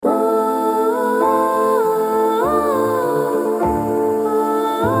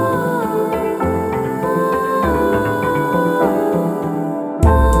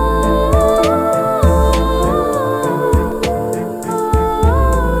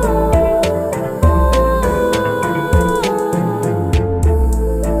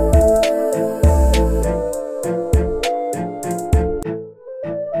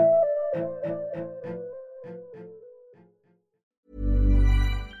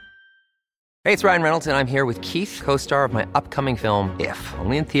Hey, it's Ryan Reynolds, and I'm here with Keith, co-star of my upcoming film, If,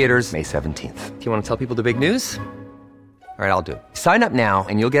 only in theaters May 17th. Do you want to tell people the big news? All right, I'll do it. Sign up now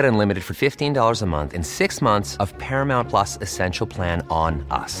and you'll get unlimited for $15 a month and 6 months of Paramount Plus Essential Plan on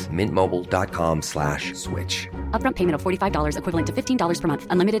us. MintMobile.com/switch. Upfront payment of $45 equivalent to $15 per month.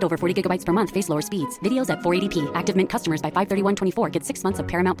 Unlimited over 40 gigabytes per month. Face lower speeds. Videos at 480p. Active Mint customers by 531.24 get 6 months of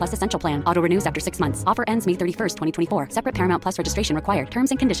Paramount Plus Essential Plan. Auto renews after 6 months. Offer ends May 31st, 2024. Separate Paramount Plus registration required. Terms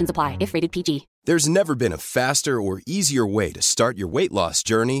and conditions apply if rated PG. There's never been a faster or easier way to start your weight loss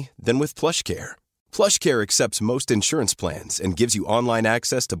journey than with PlushCare. PlushCare accepts most insurance plans and gives you online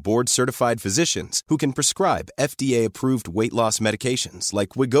access to board-certified physicians who can prescribe FDA-approved weight loss medications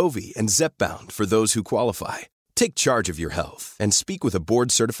like Wegovy and Zepbound for those who qualify. Take charge of your health and speak with a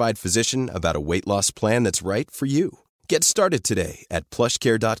board-certified physician about a weight loss plan that's right for you. Get started today at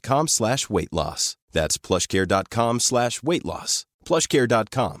plushcare.com/weight-loss. That's plushcare.com/weight-loss.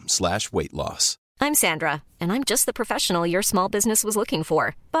 plushcare.com/weight-loss. I'm Sandra, and I'm just the professional your small business was looking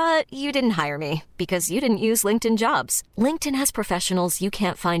for. But you didn't hire me because you didn't use LinkedIn Jobs. LinkedIn has professionals you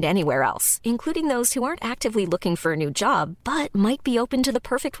can't find anywhere else, including those who aren't actively looking for a new job, but might be open to the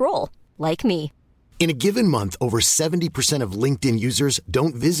perfect role, like me. In a given month, over 70% of LinkedIn users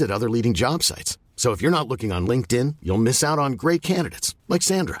don't visit other leading job sites. So if you're not looking on LinkedIn, you'll miss out on great candidates like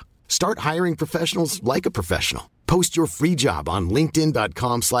Sandra. Start hiring professionals like a professional. Post your free job on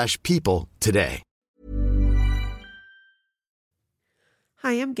linkedin.com/people today.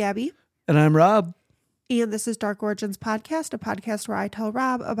 Hi, I'm Gabby. And I'm Rob. And this is Dark Origins Podcast, a podcast where I tell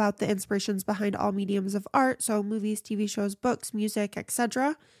Rob about the inspirations behind all mediums of art, so movies, TV shows, books, music,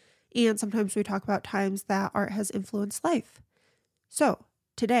 etc. And sometimes we talk about times that art has influenced life. So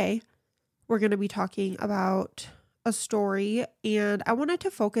today we're going to be talking about a story, and I wanted to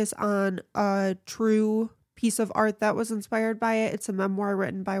focus on a true piece of art that was inspired by it. It's a memoir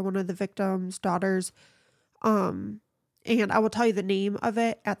written by one of the victims' daughters. And I will tell you the name of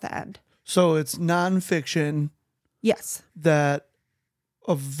it at the end. So it's nonfiction. Yes. That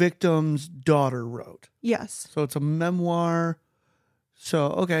a victim's daughter wrote. Yes. So it's a memoir.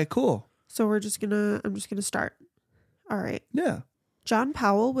 So, okay, cool. So I'm just gonna start. All right. Yeah. John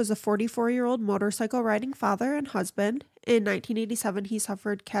Powell was a 44-year-old motorcycle riding father and husband. In 1987, he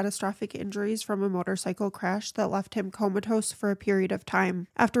suffered catastrophic injuries from a motorcycle crash that left him comatose for a period of time.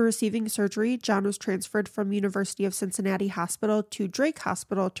 After receiving surgery, John was transferred from University of Cincinnati Hospital to Drake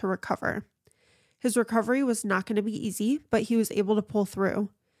Hospital to recover. His recovery was not going to be easy, but he was able to pull through.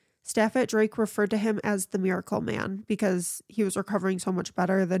 Staff at Drake referred to him as the Miracle Man because he was recovering so much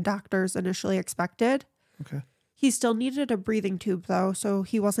better than doctors initially expected. Okay. He still needed a breathing tube, though, so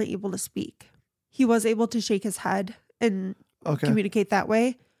he wasn't able to speak. He was able to shake his head and communicate that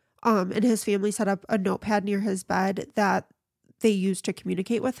way. And his family set up a notepad near his bed that they used to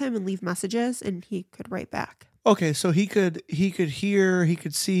communicate with him and leave messages, and he could write back. Okay, so he could hear, he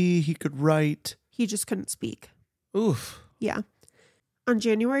could see, he could write. He just couldn't speak. Oof. Yeah. On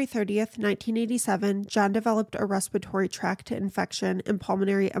January 30th, 1987, John developed a respiratory tract infection and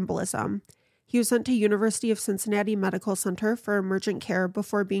pulmonary embolism. He was sent to University of Cincinnati Medical Center for emergent care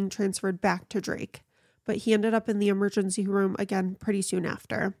before being transferred back to Drake, but he ended up in the emergency room again pretty soon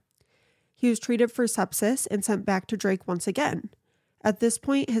after. He was treated for sepsis and sent back to Drake once again. At this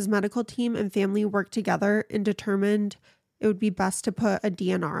point, his medical team and family worked together and determined it would be best to put a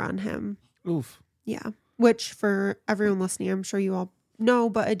DNR on him. Oof. Yeah, which for everyone listening, I'm sure you all know,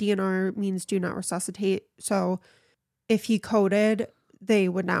 but a DNR means do not resuscitate. So if he coded, they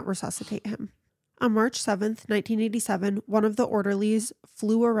would not resuscitate him. On March 7th, 1987, one of the orderlies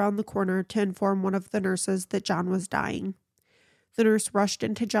flew around the corner to inform one of the nurses that John was dying. The nurse rushed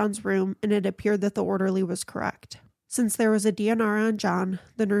into John's room, and it appeared that the orderly was correct. Since there was a DNR on John,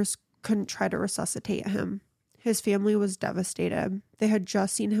 the nurse couldn't try to resuscitate him. His family was devastated. They had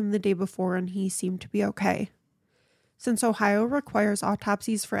just seen him the day before, and he seemed to be okay. Since Ohio requires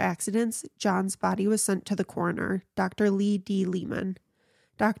autopsies for accidents, John's body was sent to the coroner, Dr. Lee D. Lehman.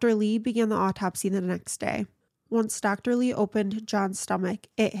 Dr. Lee began the autopsy the next day. Once Dr. Lee opened John's stomach,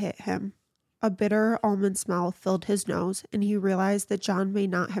 it hit him. A bitter almond smell filled his nose, and he realized that John may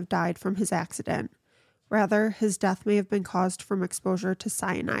not have died from his accident. Rather, his death may have been caused from exposure to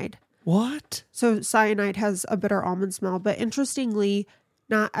cyanide. What? So cyanide has a bitter almond smell, but interestingly,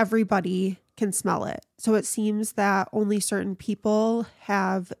 not everybody can smell it. So it seems that only certain people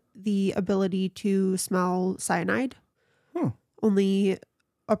have the ability to smell cyanide. Only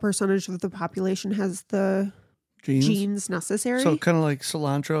a percentage of the population has the genes necessary. So kind of like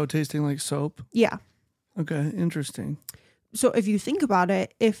cilantro tasting like soap? Yeah. Okay, interesting. So if you think about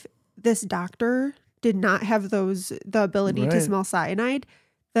it, if this doctor did not have the ability to smell cyanide,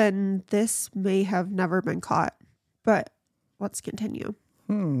 then this may have never been caught. But let's continue.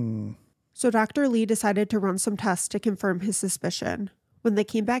 So Dr. Lee decided to run some tests to confirm his suspicion. When they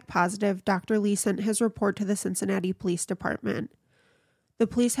came back positive, Dr. Lee sent his report to the Cincinnati Police Department. The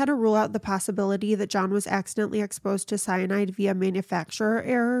police had to rule out the possibility that John was accidentally exposed to cyanide via manufacturer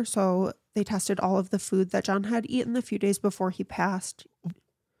error, so they tested all of the food that John had eaten the few days before he passed.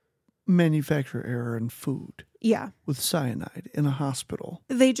 Manufacturer error in food. Yeah. With cyanide in a hospital.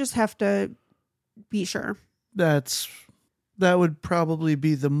 They just have to be sure. That would probably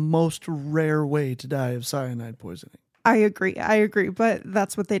be the most rare way to die of cyanide poisoning. I agree, but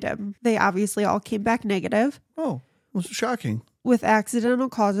that's what they did. They obviously all came back negative. Oh, it was shocking. With accidental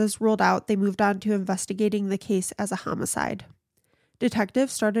causes ruled out, they moved on to investigating the case as a homicide.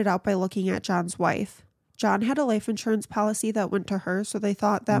 Detectives started out by looking at John's wife. John had a life insurance policy that went to her, so they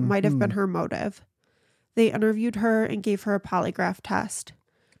thought that might have been her motive. They interviewed her and gave her a polygraph test.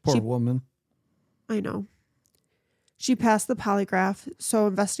 Poor woman. I know. She passed the polygraph, so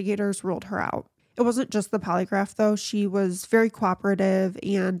investigators ruled her out. It wasn't just the polygraph, though. She was very cooperative,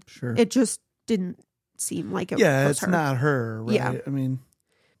 and it just didn't seem like it was her. Yeah, it's not her, right? Yeah. I mean...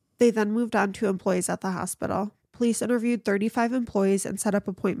 They then moved on to employees at the hospital. Police interviewed 35 employees and set up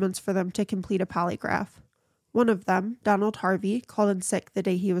appointments for them to complete a polygraph. One of them, Donald Harvey, called in sick the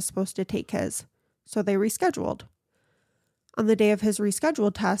day he was supposed to take his, so they rescheduled. On the day of his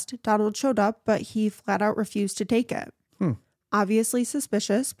rescheduled test, Donald showed up, but he flat out refused to take it. Obviously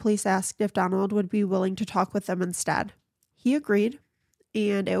suspicious, police asked if Donald would be willing to talk with them instead. He agreed,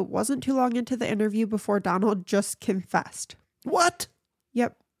 and it wasn't too long into the interview before Donald just confessed. What?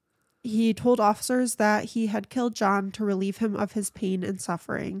 Yep. He told officers that he had killed John to relieve him of his pain and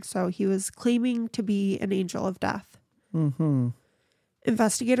suffering, so he was claiming to be an angel of death.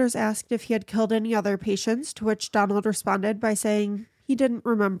 Investigators asked if he had killed any other patients, to which Donald responded by saying he didn't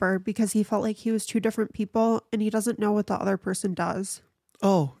remember because he felt like he was two different people and he doesn't know what the other person does.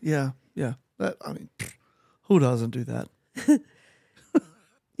 Oh, yeah. Who doesn't do that?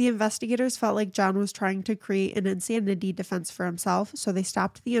 The investigators felt like John was trying to create an insanity defense for himself, so they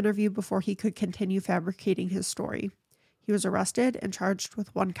stopped the interview before he could continue fabricating his story. He was arrested and charged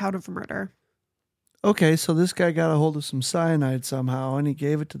with 1 count of murder. Okay, so this guy got a hold of some cyanide somehow, and he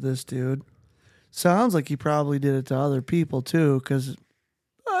gave it to this dude. Sounds like he probably did it to other people, too, because,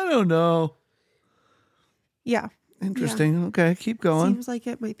 I don't know. Yeah. Interesting. Yeah. Okay, keep going. Seems like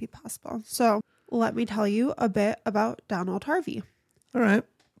it might be possible. So, let me tell you a bit about Donald Harvey. All right.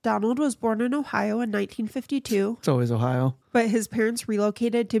 Donald was born in Ohio in 1952. It's always Ohio. But his parents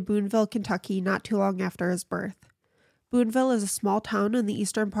relocated to Boonville, Kentucky not too long after his birth. Boonville is a small town in the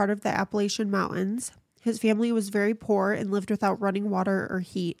eastern part of the Appalachian Mountains. His family was very poor and lived without running water or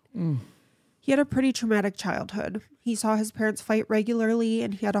heat. He had a pretty traumatic childhood. He saw his parents fight regularly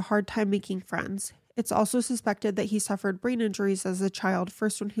and he had a hard time making friends. It's also suspected that he suffered brain injuries as a child,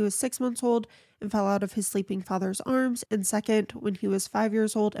 first when he was 6 months old and fell out of his sleeping father's arms, and second when he was 5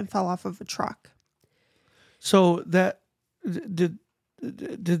 years old and fell off of a truck. So that did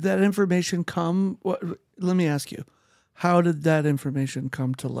that information come? Let me ask you, how did that information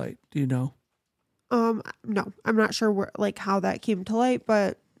come to light? Do you know? No, I'm not sure how that came to light,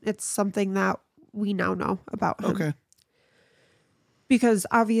 but it's something that we now know about him. Okay. Because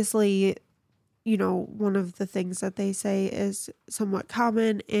obviously, you know, one of the things that they say is somewhat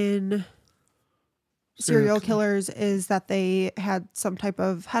common in serial killers is that they had some type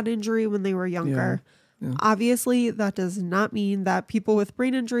of head injury when they were younger. Yeah. Obviously, that does not mean that people with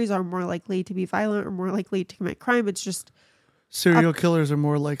brain injuries are more likely to be violent or more likely to commit crime. It's just... Serial killers are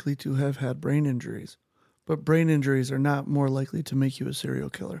more likely to have had brain injuries, but brain injuries are not more likely to make you a serial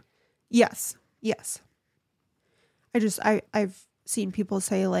killer. Yes. I've seen people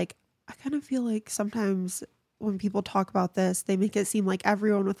say, like, I kind of feel like sometimes when people talk about this, they make it seem like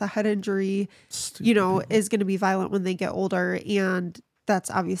everyone with a head injury, is going to be violent when they get older. And that's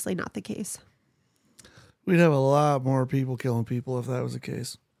obviously not the case. We'd have a lot more people killing people if that was the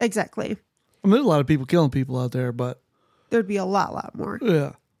case. Exactly. I mean, there's a lot of people killing people out there, but... There'd be a lot more.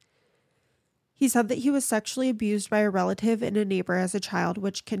 Yeah. He said that he was sexually abused by a relative and a neighbor as a child,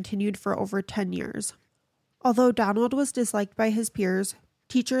 which continued for over 10 years. Although Donald was disliked by his peers,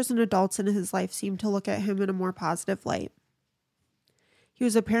 teachers and adults in his life seemed to look at him in a more positive light. He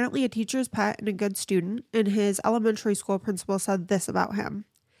was apparently a teacher's pet and a good student, and his elementary school principal said this about him.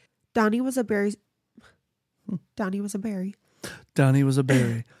 Donnie was a berry. He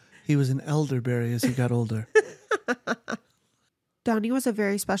was an elderberry as he got older. Donnie was a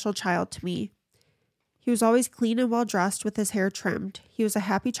very special child to me. He was always clean and well dressed with his hair trimmed. He was a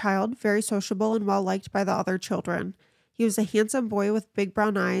happy child, very sociable and well liked by the other children. He He was a handsome boy with big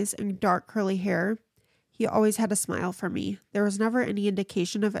brown eyes and dark curly hair. He always had a smile for me. There was never any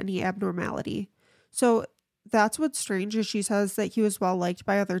indication of any abnormality. So that's what's strange, is she says that he was well liked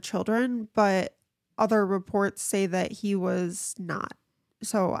by other children, but other reports say that he was not.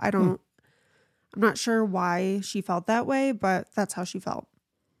 So I'm not sure why she felt that way, but that's how she felt.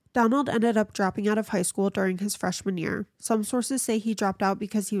 Donald ended up dropping out of high school during his freshman year. Some sources say he dropped out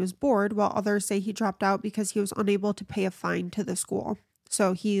because he was bored, while others say he dropped out because he was unable to pay a fine to the school.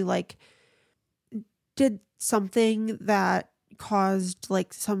 So he did something that caused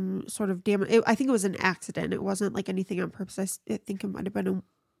some sort of damage. I think it was an accident. It wasn't anything on purpose. I think it might have been a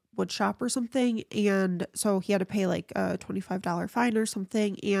wood shop or something. And so he had to pay a $25 fine or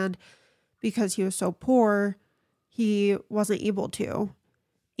something. And because he was so poor, he wasn't able to.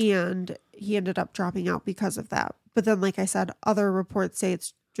 And he ended up dropping out because of that. But then, like I said, other reports say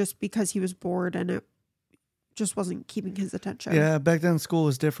it's just because he was bored and it just wasn't keeping his attention. Yeah, back then school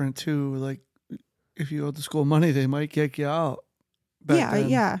was different too. If you owed the school money, they might kick you out.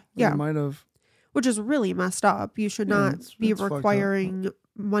 Yeah. They might have. Which is really messed up. You should not be requiring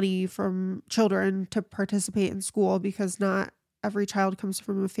money from children to participate in school, because not every child comes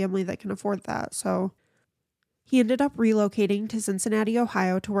from a family that can afford that. So he ended up relocating to Cincinnati,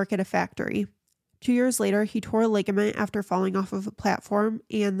 Ohio to work at a factory. 2 years later, he tore a ligament after falling off of a platform,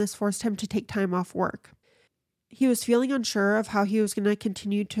 and this forced him to take time off work. He was feeling unsure of how he was going to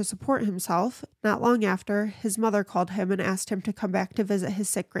continue to support himself. Not long after, his mother called him and asked him to come back to visit his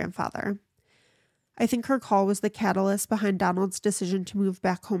sick grandfather. I think her call was the catalyst behind Donald's decision to move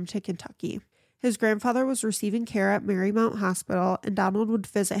back home to Kentucky. His grandfather was receiving care at Marymount Hospital, and Donald would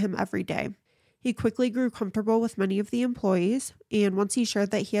visit him every day. He quickly grew comfortable with many of the employees, and once he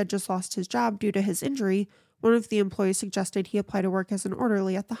shared that he had just lost his job due to his injury, one of the employees suggested he apply to work as an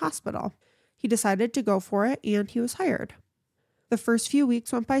orderly at the hospital. He decided to go for it, and he was hired. The first few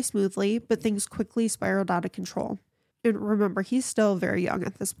weeks went by smoothly, but things quickly spiraled out of control. And remember, he's still very young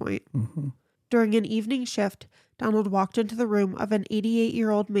at this point. Mm-hmm. During an evening shift, Donald walked into the room of an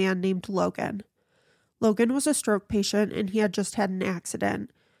 88-year-old man named Logan. Logan was a stroke patient, and he had just had an accident.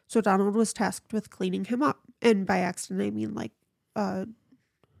 So Donald was tasked with cleaning him up. And by accident, I mean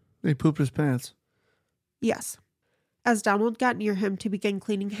He pooped his pants. Yes. As Donald got near him to begin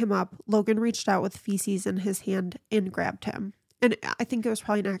cleaning him up, Logan reached out with feces in his hand and grabbed him. And I think it was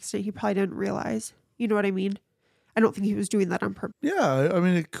probably an accident. He probably didn't realize. You know what I mean? I don't think he was doing that on purpose. Yeah, I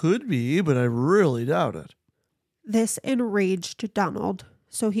mean, it could be, but I really doubt it. This enraged Donald,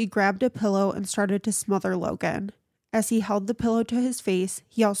 so he grabbed a pillow and started to smother Logan. As he held the pillow to his face,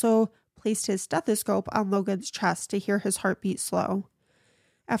 he also placed his stethoscope on Logan's chest to hear his heartbeat slow.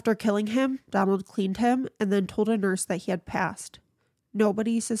 After killing him, Donald cleaned him and then told a nurse that he had passed.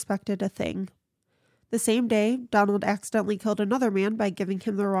 Nobody suspected a thing. The same day, Donald accidentally killed another man by giving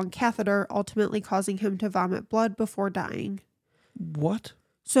him the wrong catheter, ultimately causing him to vomit blood before dying. What?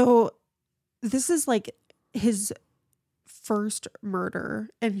 So this is his first murder,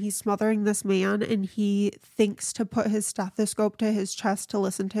 and he's smothering this man, and he thinks to put his stethoscope to his chest to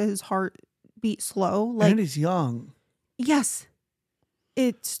listen to his heart beat slow. And he's young. Yes.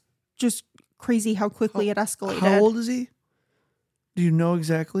 It's just crazy how quickly it escalated. How old is he? Do you know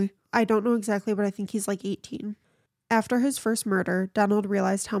exactly? I don't know exactly, but I think he's 18. After his first murder, Donald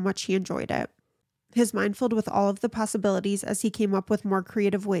realized how much he enjoyed it. His mind filled with all of the possibilities as he came up with more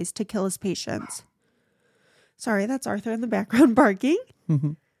creative ways to kill his patients. Sorry, that's Arthur in the background barking.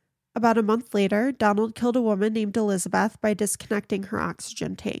 Mm-hmm. About a month later, Donald killed a woman named Elizabeth by disconnecting her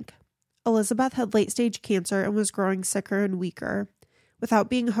oxygen tank. Elizabeth had late-stage cancer and was growing sicker and weaker.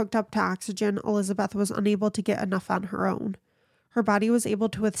 Without being hooked up to oxygen, Elizabeth was unable to get enough on her own. Her body was able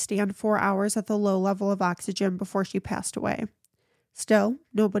to withstand 4 hours at the low level of oxygen before she passed away. Still,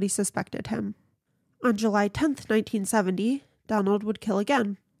 nobody suspected him. On July 10th, 1970, Donald would kill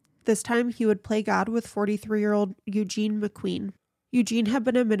again. This time, he would play God with 43-year-old Eugene McQueen. Eugene had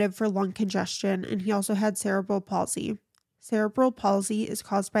been admitted for lung congestion, and he also had cerebral palsy. Cerebral palsy is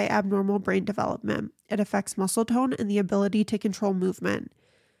caused by abnormal brain development. It affects muscle tone and the ability to control movement.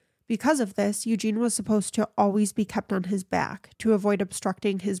 Because of this, Eugene was supposed to always be kept on his back to avoid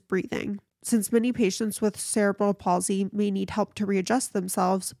obstructing his breathing. Since many patients with cerebral palsy may need help to readjust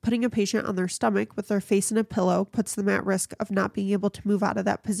themselves, putting a patient on their stomach with their face in a pillow puts them at risk of not being able to move out of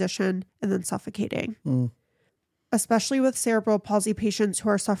that position and then suffocating. Especially with cerebral palsy patients who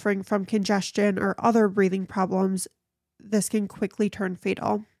are suffering from congestion or other breathing problems, this can quickly turn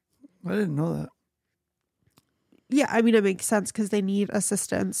fatal. I didn't know that. Yeah, I mean, it makes sense because they need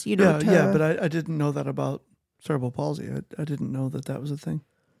assistance, Yeah, but I didn't know that about cerebral palsy. I didn't know that was a thing.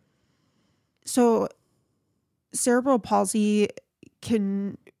 So cerebral palsy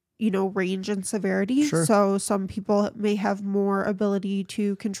can, range in severity. Sure. So some people may have more ability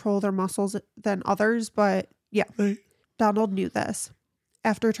to control their muscles than others, but yeah, Right. Donald knew this.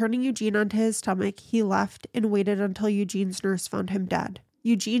 After turning Eugene onto his stomach, he left and waited until Eugene's nurse found him dead.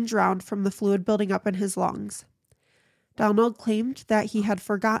 Eugene drowned from the fluid building up in his lungs. Donald claimed that he had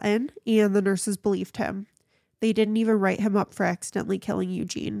forgotten, and the nurses believed him. They didn't even write him up for accidentally killing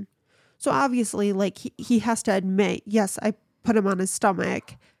Eugene. So obviously, he has to admit, yes, I put him on his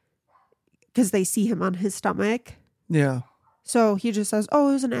stomach, because they see him on his stomach. Yeah. So he just says, oh,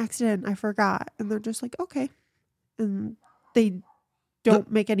 it was an accident, I forgot. And they're just like, okay. And they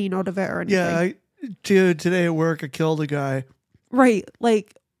don't make any note of it or anything. Yeah, dude, today at work, I killed a guy. Right.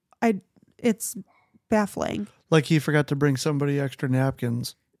 It's baffling. Like he forgot to bring somebody extra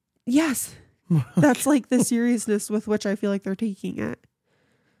napkins. Yes. That's the seriousness with which I feel like they're taking it.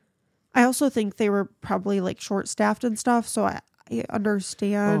 I also think they were probably short-staffed and stuff, so I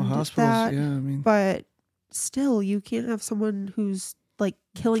understand that. Yeah, but still, you can't have someone who's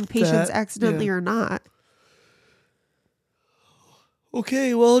killing patients accidentally or not.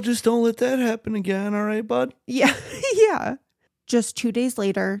 Okay, well, just don't let that happen again, all right, bud? Yeah, yeah. Just 2 days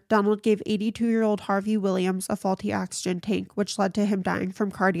later, Donald gave 82-year-old Harvey Williams a faulty oxygen tank, which led to him dying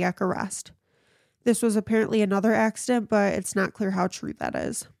from cardiac arrest. This was apparently another accident, but it's not clear how true that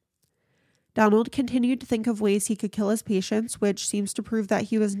is. Donald continued to think of ways he could kill his patients, which seems to prove that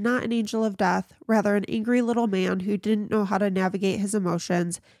he was not an angel of death, rather an angry little man who didn't know how to navigate his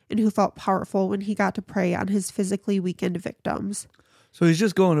emotions and who felt powerful when he got to prey on his physically weakened victims. So he's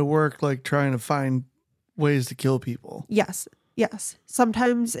just going to work, trying to find ways to kill people. Yes.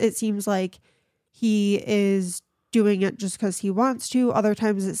 Sometimes it seems like he is doing it just because he wants to. Other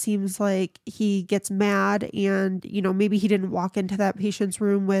times it seems like he gets mad and, maybe he didn't walk into that patient's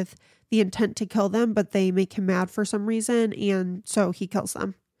room with the intent to kill them, but they make him mad for some reason, and so he kills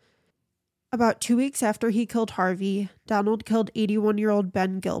them. About 2 weeks after he killed Harvey, Donald killed 81-year-old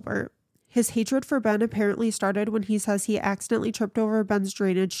Ben Gilbert. His hatred for Ben apparently started when he says he accidentally tripped over Ben's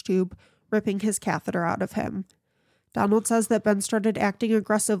drainage tube, ripping his catheter out of him. Donald says that Ben started acting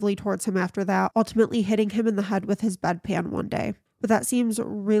aggressively towards him after that, ultimately hitting him in the head with his bedpan one day. But that seems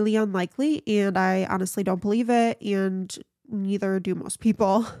really unlikely, and I honestly don't believe it, and neither do most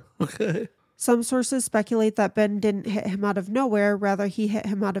people. Okay. Some sources speculate that Ben didn't hit him out of nowhere, rather he hit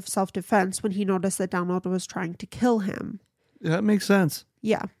him out of self-defense when he noticed that Donald was trying to kill him. Yeah, that makes sense.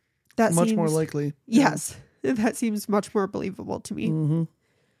 Yeah. That much seems more likely. Yes. That seems much more believable to me. Mm-hmm.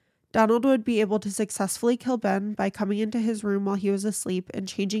 Donald would be able to successfully kill Ben by coming into his room while he was asleep and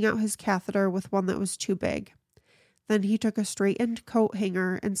changing out his catheter with one that was too big. Then he took a straightened coat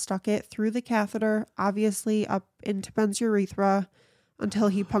hanger and stuck it through the catheter, obviously up into Ben's urethra, until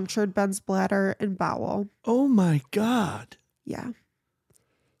he punctured Ben's bladder and bowel. Oh my God. Yeah.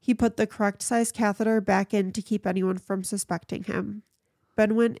 He put the correct size catheter back in to keep anyone from suspecting him.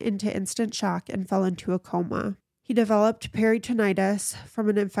 Ben went into instant shock and fell into a coma. He developed peritonitis from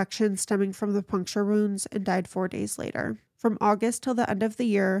an infection stemming from the puncture wounds and died 4 days later. From August till the end of the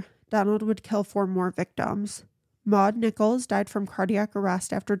year, Donald would kill 4 more victims. Maud Nichols died from cardiac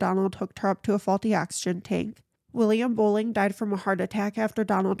arrest after Donald hooked her up to a faulty oxygen tank. William Bowling died from a heart attack after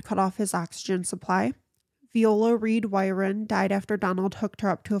Donald cut off his oxygen supply. Viola Reed Wyron died after Donald hooked her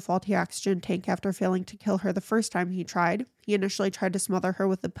up to a faulty oxygen tank after failing to kill her the first time he tried. He initially tried to smother her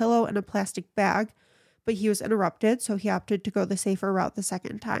with a pillow and a plastic bag, but he was interrupted, so he opted to go the safer route the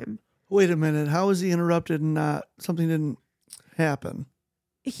second time. Wait a minute. How was he interrupted and something didn't happen?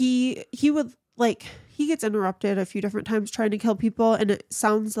 He gets interrupted a few different times trying to kill people, and it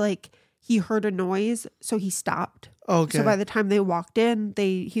sounds like he heard a noise, so he stopped. Okay. So by the time they walked in,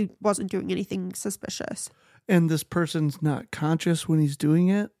 he wasn't doing anything suspicious. And this person's not conscious when he's doing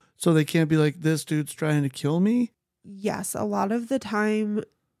it? So they can't be like, this dude's trying to kill me? Yes, a lot of the time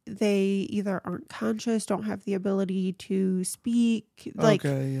they either aren't conscious, don't have the ability to speak.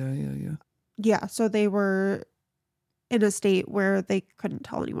 Okay, yeah. Yeah, so they were in a state where they couldn't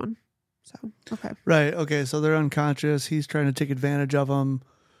tell anyone. So, okay. Right, okay, so they're unconscious. He's trying to take advantage of them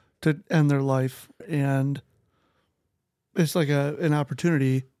to end their life. And it's like an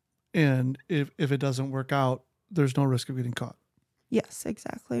opportunity. And if it doesn't work out, there's no risk of getting caught. Yes,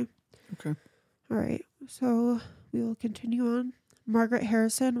 exactly. Okay. All right, so we will continue on. Margaret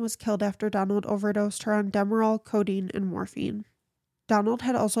Harrison was killed after Donald overdosed her on Demerol, codeine, and morphine. Donald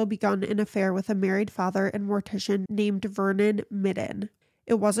had also begun an affair with a married father and mortician named Vernon Midden.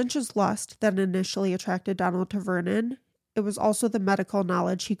 It wasn't just lust that initially attracted Donald to Vernon. It was also the medical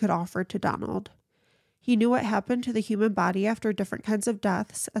knowledge he could offer to Donald. He knew what happened to the human body after different kinds of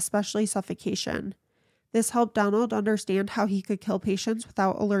deaths, especially suffocation. This helped Donald understand how he could kill patients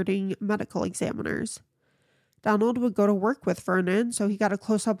without alerting medical examiners. Donald would go to work with Vernon, so he got a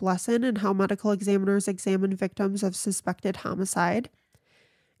close-up lesson in how medical examiners examine victims of suspected homicide.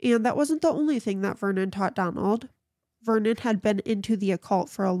 And that wasn't the only thing that Vernon taught Donald. Vernon had been into the occult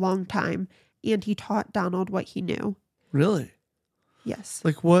for a long time, and he taught Donald what he knew. Really? Yes.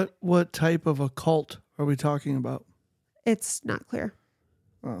 Like what type of occult are we talking about? It's not clear.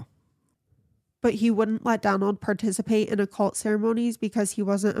 Oh. But he wouldn't let Donald participate in occult ceremonies because he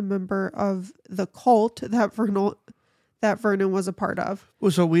wasn't a member of the cult that Vernon was a part of. Well,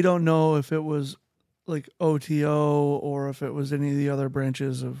 so we don't know if it was like OTO or if it was any of the other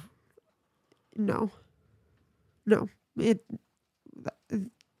branches of... No. We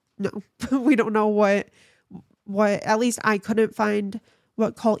don't know what, at least I couldn't find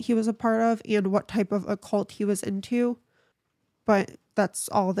what cult he was a part of and what type of occult he was into. But that's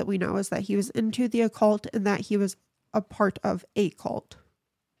all that we know, is that he was into the occult and that he was a part of a cult.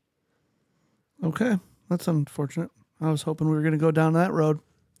 Okay. That's unfortunate. I was hoping we were going to go down that road.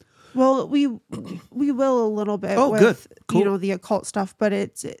 Well, we will a little bit with, good. Cool. The occult stuff, but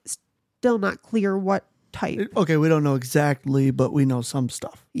it's still not clear what type. Okay, we don't know exactly, but we know some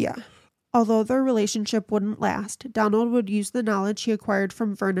stuff. Yeah. Although their relationship wouldn't last, Donald would use the knowledge he acquired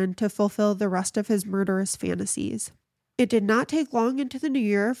from Vernon to fulfill the rest of his murderous fantasies. It did not take long into the new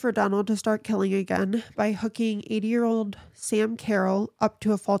year for Donald to start killing again by hooking 80-year-old Sam Carroll up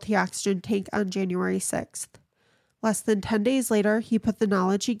to a faulty oxygen tank on January 6th. Less than 10 days later, he put the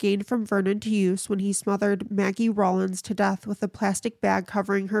knowledge he gained from Vernon to use when he smothered Maggie Rollins to death with a plastic bag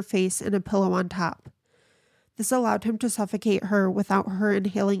covering her face and a pillow on top. This allowed him to suffocate her without her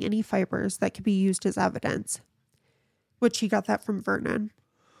inhaling any fibers that could be used as evidence, which he got that from Vernon.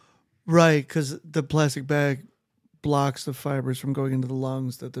 Right, because the plastic bag blocks the fibers from going into the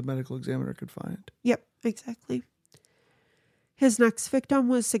lungs that the medical examiner could find. Yep, exactly. His next victim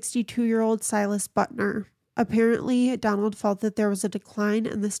was 62-year-old Silas Butner. Apparently, Donald felt that there was a decline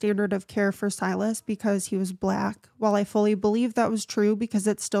in the standard of care for Silas because he was black. While I fully believe that was true because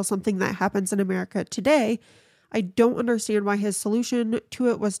it's still something that happens in America today, I don't understand why his solution to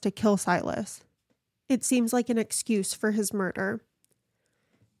it was to kill Silas. It seems like an excuse for his murder.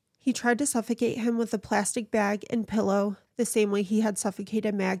 He tried to suffocate him with a plastic bag and pillow, the same way he had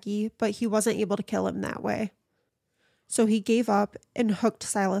suffocated Maggie, but he wasn't able to kill him that way. So he gave up and hooked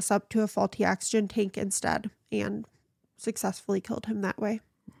Silas up to a faulty oxygen tank instead, and successfully killed him that way.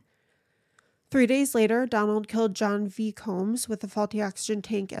 3 days later, Donald killed John V. Combs with a faulty oxygen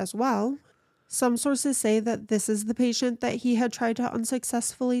tank as well. Some sources say that this is the patient that he had tried to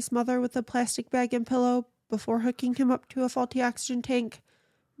unsuccessfully smother with a plastic bag and pillow before hooking him up to a faulty oxygen tank.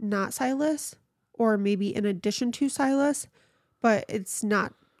 Not Silas, or maybe in addition to Silas, but it's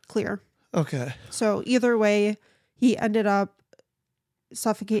not clear. Okay. So either way, he ended up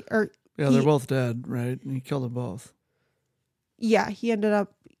they're both dead, right? And he killed them both. Yeah, he ended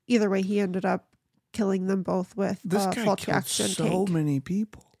up killing them both with a faulty oxygen tank. So many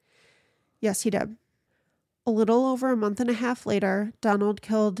people. Yes, he did. A little over a month and a half later, Donald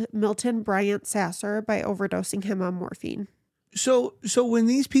killed Milton Bryant Sasser by overdosing him on morphine. So when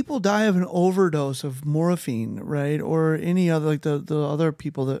these people die of an overdose of morphine, right, or any other, like the other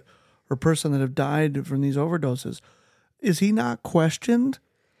people that or person that have died from these overdoses, is he not questioned?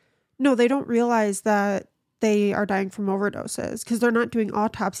 No, they don't realize that they are dying from overdoses because they're not doing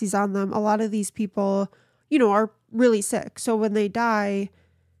autopsies on them. A lot of these people, are really sick. So when they die,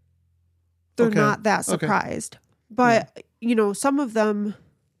 they're not that surprised. But, some of them,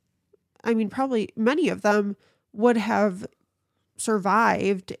 probably many of them would have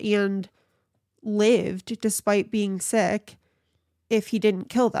survived and lived despite being sick if he didn't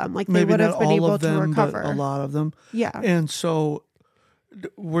kill them. Like they would have been able to recover. A lot of them. Yeah. And so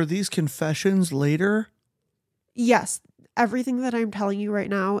were these confessions later? Yes. Everything that I'm telling you right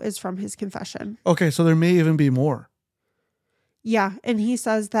now is from his confession. Okay. So there may even be more. Yeah. And he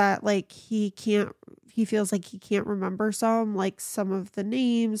says that he feels like he can't remember some of the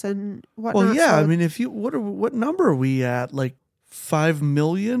names and whatnot. Well, yeah. So, what number are we at? Like 5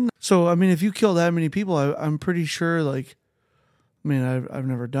 million? So, if you kill that many people, I'm pretty sure I've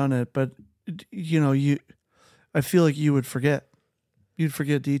never done it, but I feel like you would forget. You'd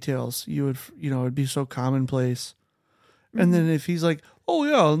forget details. You would, it'd be so commonplace. Mm-hmm. And then if he's like, oh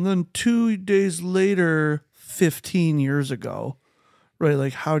yeah, and then 2 days later, 15 years ago, right?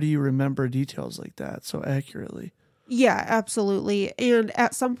 Like, how do you remember details like that so accurately? Yeah, absolutely. And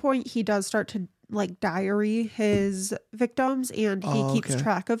at some point he does start to diary his victims and he keeps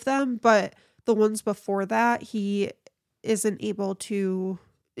track of them. But the ones before that, he isn't able to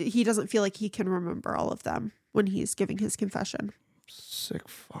he doesn't feel like he can remember all of them when he's giving his confession. Sick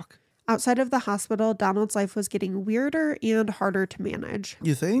fuck. Outside of the hospital, Donald's life was getting weirder and harder to manage.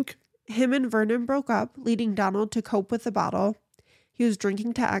 You think? Him and Vernon broke up, leading Donald to cope with the bottle. He was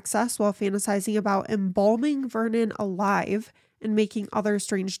drinking to excess while fantasizing about embalming Vernon alive and making other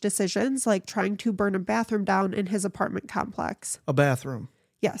strange decisions, like trying to burn a bathroom down in his apartment complex. A bathroom?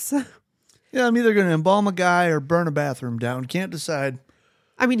 Yes. Yeah, I'm either going to embalm a guy or burn a bathroom down. Can't decide.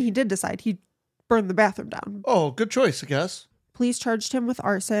 I mean, he did decide. He burned the bathroom down. Oh, good choice, I guess. Police charged him with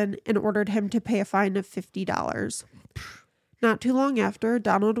arson and ordered him to pay a fine of $50. Not too long after,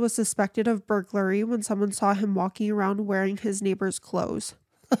 Donald was suspected of burglary when someone saw him walking around wearing his neighbor's clothes.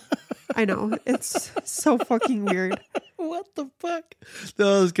 I know. It's so fucking weird. What the fuck?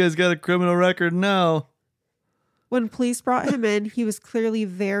 This guy's got a criminal record now. When police brought him in, he was clearly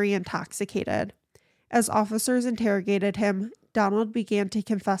very intoxicated. As officers interrogated him, Donald began to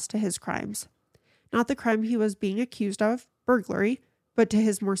confess to his crimes. Not the crime he was being accused of, burglary, but to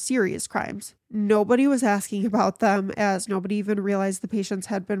his more serious crimes. Nobody was asking about them, as nobody even realized the patients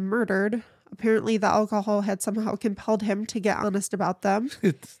had been murdered. Apparently, the alcohol had somehow compelled him to get honest about them.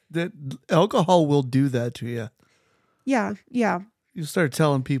 That alcohol will do that to you. Yeah. You start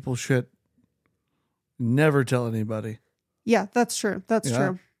telling people shit. Never tell anybody. Yeah, that's true. That's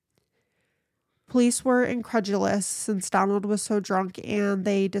true. Police were incredulous since Donald was so drunk, and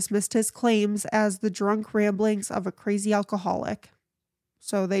they dismissed his claims as the drunk ramblings of a crazy alcoholic.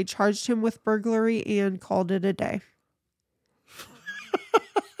 So they charged him with burglary and called it a day.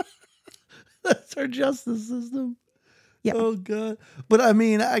 That's our justice system. Yeah. Oh, God. But I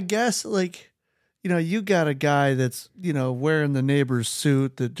mean, I guess, like, you got a guy that's, wearing the neighbor's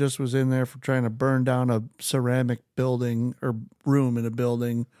suit that just was in there for trying to burn down a ceramic building or room in a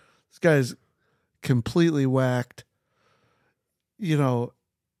building. This guy's completely whacked. You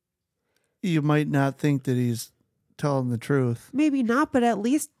might not think that he's telling the truth. Maybe not, but at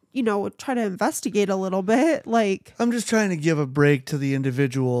least, try to investigate a little bit. Like, I'm just trying to give a break to the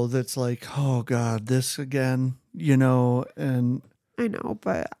individual that's like, oh God, this again, and I know,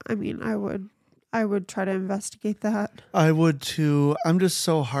 but I mean, I would try to investigate that. I would too. I'm just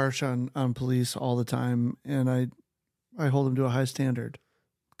so harsh on police all the time, and I hold them to a high standard.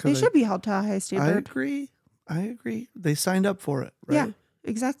 They should be held to a high standard. I agree. They signed up for it, right? Yeah,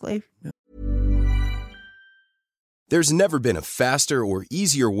 exactly. Yeah. There's never been a faster or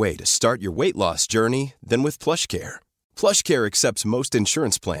easier way to start your weight loss journey than with PlushCare. PlushCare accepts most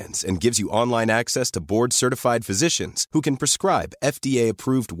insurance plans and gives you online access to board-certified physicians who can prescribe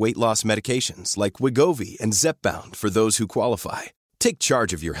FDA-approved weight loss medications like Wegovy and Zepbound for those who qualify. Take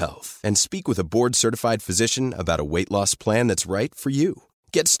charge of your health and speak with a board-certified physician about a weight loss plan that's right for you.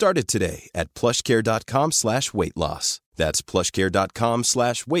 Get started today at plushcare.com/weightloss. That's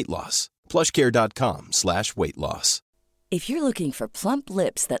plushcare.com/weightloss. plushcare.com/weightloss. If you're looking for plump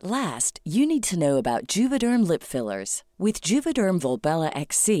lips that last, you need to know about Juvederm lip fillers. With Juvederm Volbella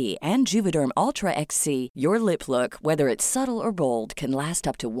XC and Juvederm Ultra XC, your lip look, whether it's subtle or bold, can last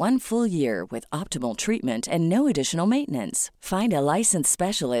up to 1 full year with optimal treatment and no additional maintenance. Find a licensed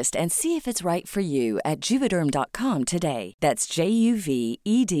specialist and see if it's right for you at Juvederm.com today. That's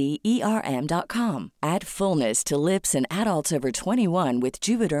JUVEDERM.com. Add fullness to lips in adults over 21 with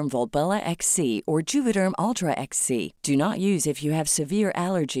Juvederm Volbella XC or Juvederm Ultra XC. Do not use if you have severe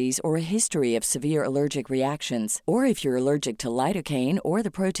allergies or a history of severe allergic reactions, or if you're allergic to lidocaine or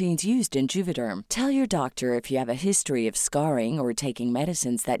the proteins used in Juvederm. Tell your doctor if you have a history of scarring or taking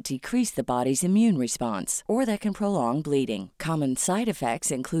medicines that decrease the body's immune response or that can prolong bleeding. Common side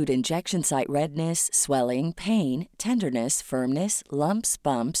effects include injection site redness, swelling, pain, tenderness, firmness, lumps,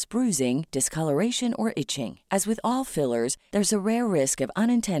 bumps, bruising, discoloration, or itching. As with all fillers, there's a rare risk of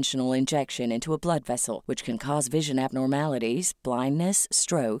unintentional injection into a blood vessel, which can cause vision abnormalities, blindness,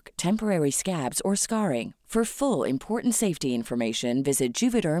 stroke, temporary scabs, or scarring. For full, important safety information, visit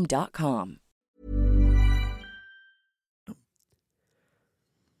Juvederm.com.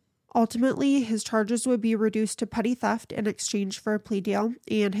 Ultimately, his charges would be reduced to petty theft in exchange for a plea deal,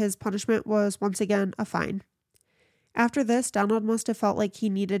 and his punishment was once again a fine. After this, Donald must have felt like he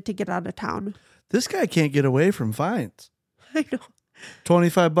needed to get out of town. This guy can't get away from fines. I know.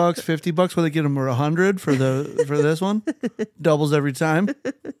 $25, $50. Will they get him 100 for this one? Doubles every time.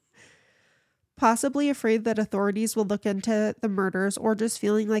 Possibly afraid that authorities will look into the murders or just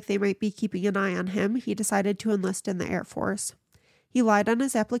feeling like they might be keeping an eye on him, he decided to enlist in the Air Force. He lied on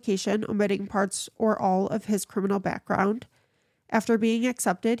his application, omitting parts or all of his criminal background. After being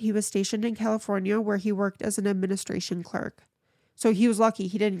accepted, he was stationed in California, where he worked as an administration clerk. So he was lucky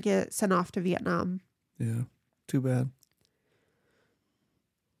he didn't get sent off to Vietnam. Yeah, too bad.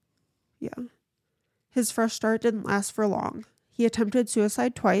 Yeah. His fresh start didn't last for long. He attempted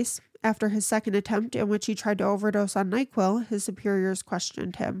suicide twice. After his second attempt, in which he tried to overdose on NyQuil, his superiors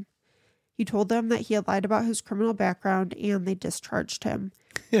questioned him. He told them that he had lied about his criminal background and they discharged him.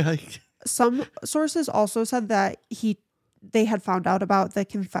 Yeah. Some sources also said that they had found out about the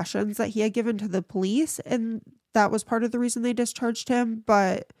confessions that he had given to the police, and that was part of the reason they discharged him.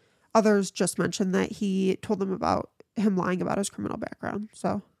 But others just mentioned that he told them about him lying about his criminal background.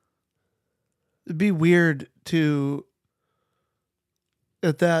 So it'd be weird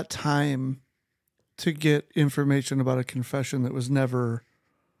at that time to get information about a confession that was never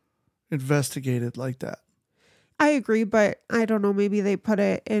investigated like that. I agree, but I don't know, maybe they put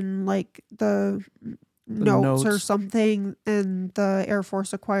it in like the notes or something and the Air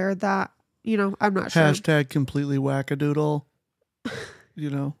Force acquired that. I'm not sure. Hashtag completely wackadoodle.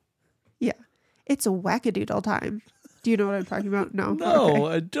 Yeah. It's a wackadoodle time. Do you know what I'm talking about? No. No,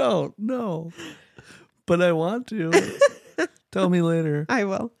 Okay. I don't. No. But I want to. Tell me later. I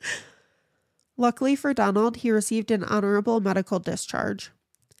will. Luckily for Donald, he received an honorable medical discharge.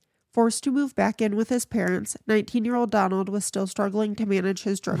 Forced to move back in with his parents, 19-year-old Donald was still struggling to manage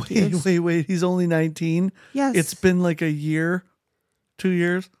his drug use. Wait. He's only 19? Yes. It's been like a year? 2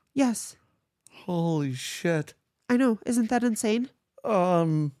 years? Yes. Holy shit. I know. Isn't that insane?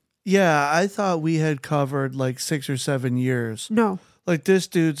 Yeah, I thought we had covered like 6 or 7 years. No. Like this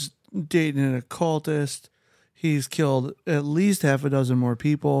dude's dating an occultist. He's killed at least half a dozen more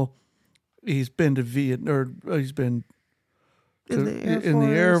people. He's been to Vietnam, or he's been in the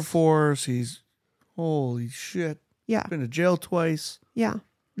Air Force. He's, holy shit. Yeah. Been to jail twice. Yeah.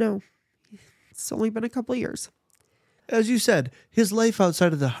 No. It's only been a couple of years. As you said, his life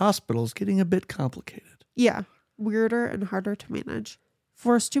outside of the hospital is getting a bit complicated. Yeah. Weirder and harder to manage.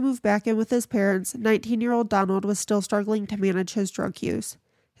 Forced to move back in with his parents, 19-year-old Donald was still struggling to manage his drug use.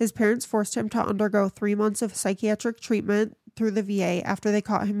 His parents forced him to undergo 3 months of psychiatric treatment through the VA after they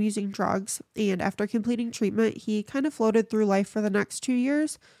caught him using drugs, and after completing treatment, he kind of floated through life for the next 2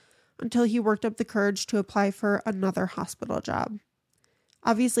 years until he worked up the courage to apply for another hospital job.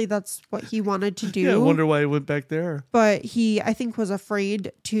 Obviously, that's what he wanted to do. Yeah, I wonder why he went back there. But he, I think, was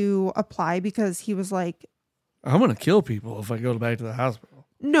afraid to apply because he was like, I'm going to kill people if I go back to the hospital.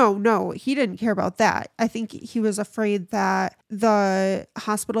 No, he didn't care about that. I think he was afraid that the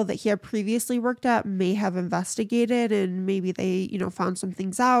hospital that he had previously worked at may have investigated and maybe they, found some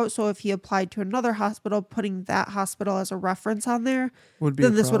things out. So if he applied to another hospital, putting that hospital as a reference on there,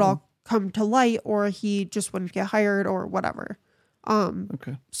 then this would all come to light, or he just wouldn't get hired or whatever.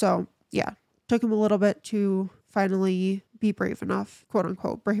 Okay. So yeah, took him a little bit to finally be brave enough, quote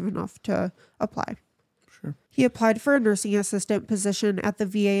unquote, brave enough to apply. Sure. He applied for a nursing assistant position at the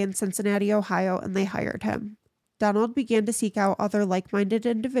VA in Cincinnati, Ohio, and they hired him. Donald began to seek out other like-minded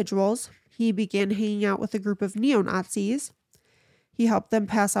individuals. He began hanging out with a group of neo-Nazis. He helped them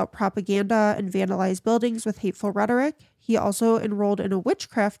pass out propaganda and vandalize buildings with hateful rhetoric. He also enrolled in a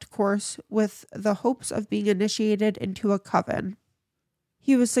witchcraft course with the hopes of being initiated into a coven.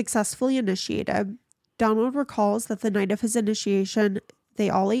 He was successfully initiated. Donald recalls that the night of his initiation, they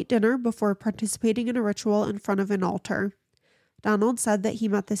all ate dinner before participating in a ritual in front of an altar. Donald said that he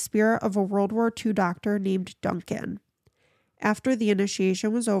met the spirit of a World War II doctor named Duncan. After the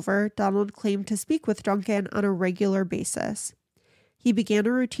initiation was over, Donald claimed to speak with Duncan on a regular basis. He began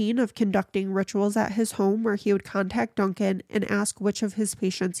a routine of conducting rituals at his home where he would contact Duncan and ask which of his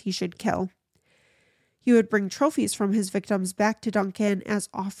patients he should kill. He would bring trophies from his victims back to Duncan as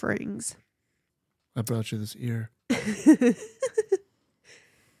offerings. I brought you this ear.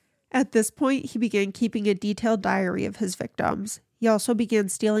 At this point, he began keeping a detailed diary of his victims. He also began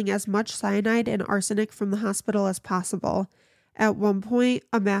stealing as much cyanide and arsenic from the hospital as possible, at one point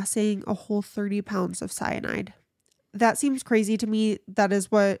amassing a whole 30 pounds of cyanide. That seems crazy to me. That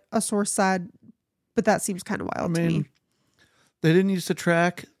is what a source said, but that seems kind of wild to me. They didn't used to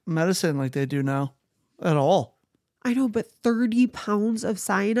track medicine like they do now at all. I know, but 30 pounds of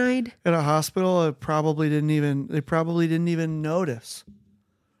cyanide? At a hospital, they probably didn't even notice.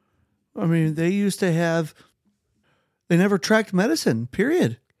 I mean, they never tracked medicine,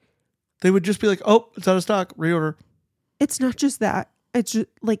 period. They would just be like, oh, it's out of stock, reorder. It's not just that. It's just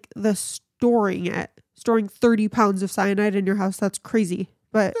like the storing 30 pounds of cyanide in your house. That's crazy.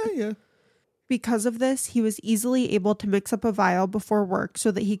 But yeah. Because of this, he was easily able to mix up a vial before work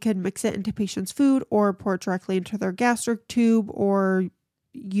so that he could mix it into patients' food or pour it directly into their gastric tube or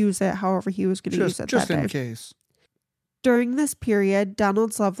use it however he was going to use it that day. Just in case. During this period,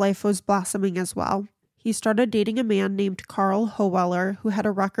 Donald's love life was blossoming as well. He started dating a man named Carl Howeller who had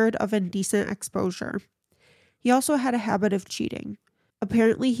a record of indecent exposure. He also had a habit of cheating.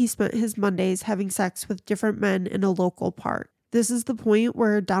 Apparently, he spent his Mondays having sex with different men in a local park. This is the point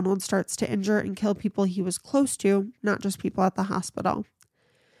where Donald starts to injure and kill people he was close to, not just people at the hospital.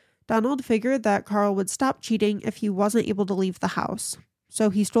 Donald figured that Carl would stop cheating if he wasn't able to leave the house. So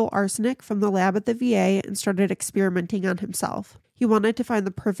he stole arsenic from the lab at the VA and started experimenting on himself. He wanted to find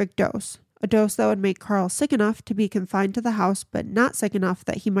the perfect dose, a dose that would make Carl sick enough to be confined to the house, but not sick enough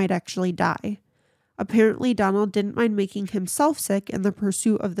that he might actually die. Apparently, Donald didn't mind making himself sick in the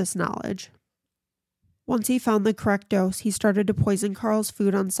pursuit of this knowledge. Once he found the correct dose, he started to poison Carl's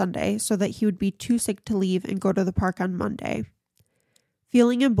food on Sunday so that he would be too sick to leave and go to the park on Monday.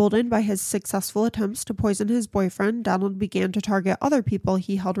 Feeling emboldened by his successful attempts to poison his boyfriend, Donald began to target other people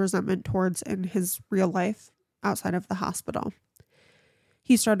he held resentment towards in his real life outside of the hospital.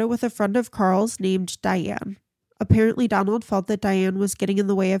 He started with a friend of Carl's named Diane. Apparently, Donald felt that Diane was getting in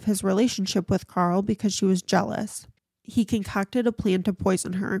the way of his relationship with Carl because she was jealous. He concocted a plan to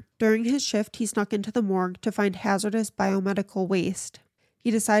poison her. During his shift, he snuck into the morgue to find hazardous biomedical waste.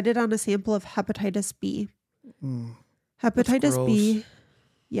 He decided on a sample of hepatitis B. Hepatitis B...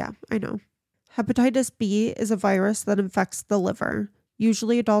 Yeah, I know. Hepatitis B is a virus that infects the liver.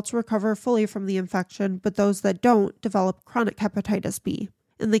 Usually adults recover fully from the infection, but those that don't develop chronic hepatitis B.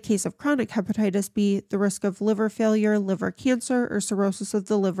 In the case of chronic hepatitis B, the risk of liver failure, liver cancer, or cirrhosis of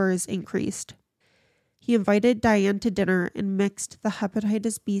the liver is increased. He invited Diane to dinner and mixed the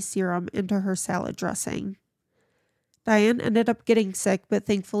hepatitis B serum into her salad dressing. Diane ended up getting sick, but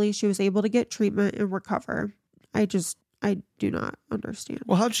thankfully she was able to get treatment and recover. I do not understand.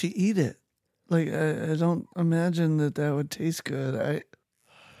 Well, how'd she eat it? Like, I don't imagine that would taste good. I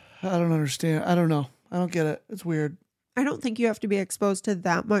don't understand. I don't know. I don't get it. It's weird. I don't think you have to be exposed to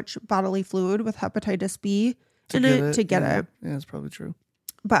that much bodily fluid with hepatitis B to get it. Yeah, that's probably true.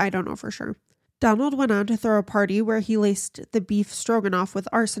 But I don't know for sure. Donald went on to throw a party where he laced the beef stroganoff with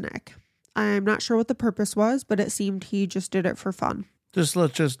arsenic. I'm not sure what the purpose was, but it seemed he just did it for fun. Let's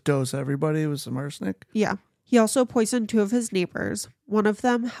just dose everybody with some arsenic? Yeah. He also poisoned two of his neighbors. One of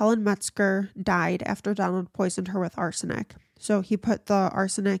them, Helen Metzger, died after Donald poisoned her with arsenic. So he put the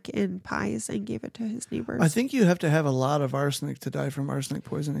arsenic in pies and gave it to his neighbors. I think you have to have a lot of arsenic to die from arsenic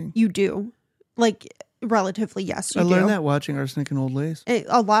poisoning. You do. Like, relatively, yes, you I do. learned that watching Arsenic and Old Lace.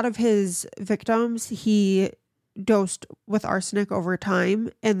 A lot of his victims, he dosed with arsenic over time,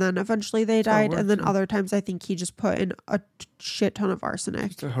 and then eventually they died. And then other times, I think he just put in a shit ton of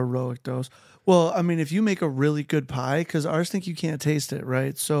arsenic. It's a heroic dose. Well, I mean, if you make a really good pie, because arsenic, you can't taste it,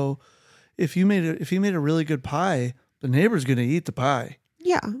 right? So if you made a really good pie, the neighbor's going to eat the pie.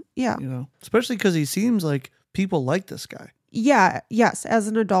 Yeah. You know, especially because he seems like people like this guy. Yeah. Yes. As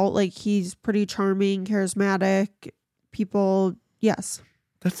an adult, like, he's pretty charming, charismatic. People. Yes.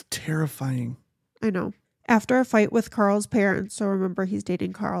 That's terrifying. I know. After a fight with Carl's parents, so remember he's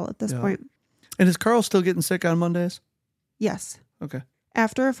dating Carl at this point. And is Carl still getting sick on Mondays? Yes. Okay.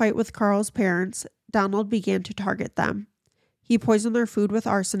 After a fight with Carl's parents, Donald began to target them. He poisoned their food with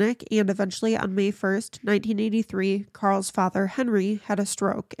arsenic, and eventually on May 1st, 1983, Carl's father, Henry, had a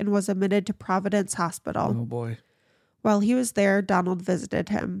stroke and was admitted to Providence Hospital. Oh, boy. While he was there, Donald visited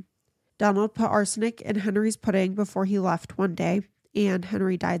him. Donald put arsenic in Henry's pudding before he left one day, and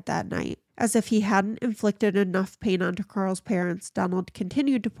Henry died that night. As if he hadn't inflicted enough pain onto Carl's parents, Donald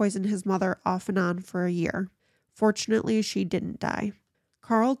continued to poison his mother off and on for a year. Fortunately, she didn't die.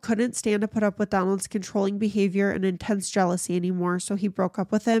 Carl couldn't stand to put up with Donald's controlling behavior and intense jealousy anymore, so he broke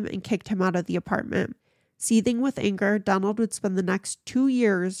up with him and kicked him out of the apartment. Seething with anger, Donald would spend the next 2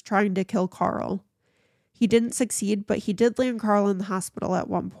 years trying to kill Carl. He didn't succeed, but he did land Carl in the hospital at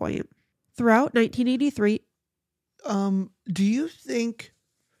one point. Throughout 1983... do you think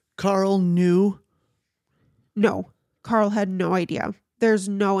Carl knew? No. Carl had no idea. There's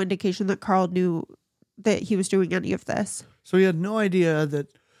no indication that Carl knew that he was doing any of this. So he had no idea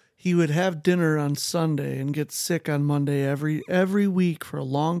that he would have dinner on Sunday and get sick on Monday every week for a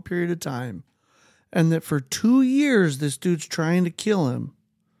long period of time. And that for 2 years, this dude's trying to kill him.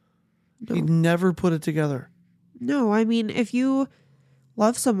 No. He never put it together. No, I mean, if you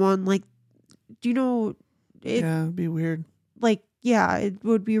love someone, like, do you know... it'd be weird. Like, yeah, it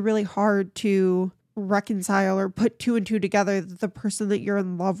would be really hard to reconcile or put two and two together that the person that you're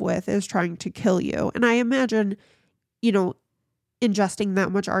in love with is trying to kill you. And I imagine, you know, ingesting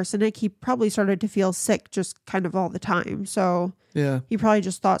that much arsenic, he probably started to feel sick just kind of all the time. So yeah, he probably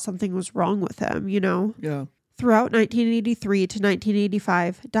just thought something was wrong with him, you know? Yeah. Throughout 1983 to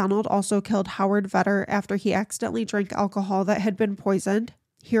 1985, Donald also killed Howard Vetter after he accidentally drank alcohol that had been poisoned,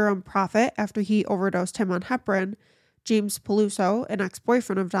 Hiram Prophet after he overdosed him on heparin, James Peluso, an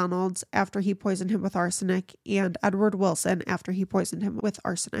ex-boyfriend of Donald's, after he poisoned him with arsenic, and Edward Wilson after he poisoned him with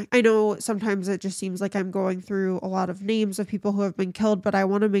arsenic. I know sometimes it just seems like I'm going through a lot of names of people who have been killed, but I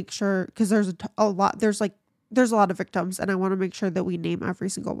want to make sure, because there's a lot of victims, and I want to make sure that we name every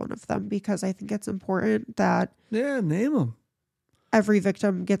single one of them, because I think it's important that name them. Every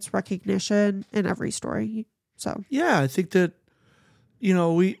victim gets recognition in every story. So I think that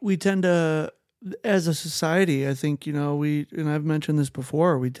we tend to, as a society, I think, and I've mentioned this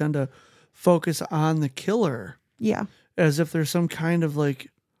before, we tend to focus on the killer. Yeah. As if there's some kind of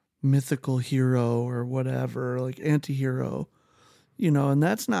like mythical hero or whatever, like anti-hero, and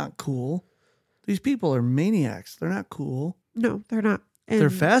that's not cool. These people are maniacs. They're not cool. No, they're not. They're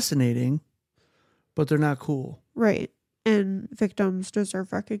fascinating, but they're not cool. Right. And victims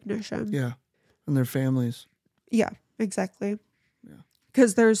deserve recognition. Yeah. And their families. Yeah, exactly.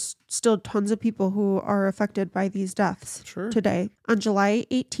 Because there's still tons of people who are affected by these deaths today. On July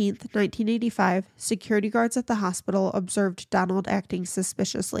 18th, 1985, security guards at the hospital observed Donald acting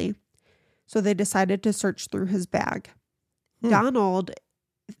suspiciously. So they decided to search through his bag. Donald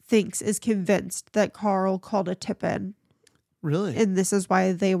is convinced that Carl called a tip-in. Really? And this is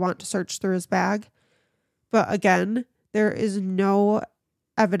why they want to search through his bag. But again, there is no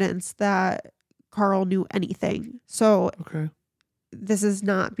evidence that Carl knew anything. So this is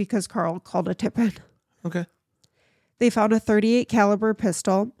not because Carl called a tip-in. Okay. They found a .38 caliber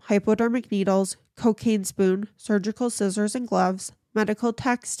pistol, hypodermic needles, cocaine spoon, surgical scissors and gloves, medical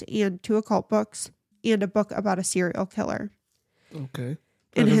text and 2 occult books, and a book about a serial killer. Okay.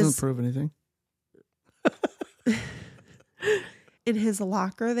 That doesn't prove anything. In his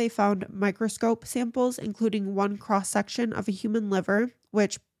locker, they found microscope samples, including one cross-section of a human liver,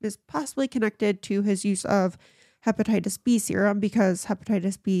 which is possibly connected to his use of hepatitis B serum, because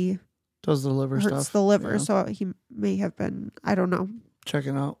hepatitis B does the liver hurts stuff. The liver, so he may have been, I don't know.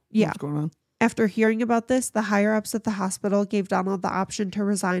 Checking out what's going on. After hearing about this, the higher-ups at the hospital gave Donald the option to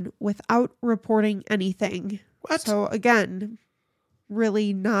resign without reporting anything. What? So again,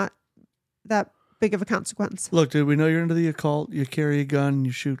 really not that big of a consequence. Look, dude, we know you're into the occult. You carry a gun and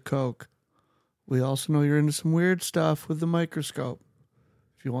you shoot coke. We also know you're into some weird stuff with the microscope.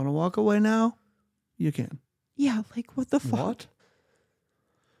 If you want to walk away now, you can. Yeah, like what the fuck? What?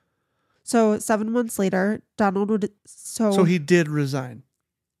 So 7 months later, Donald would... So he did resign.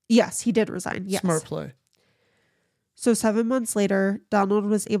 Yes, he did resign. Yes. Smart play. So 7 months later, Donald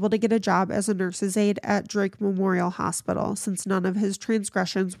was able to get a job as a nurse's aide at Drake Memorial Hospital, since none of his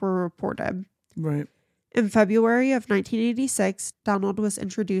transgressions were reported. Right. In February of 1986, Donald was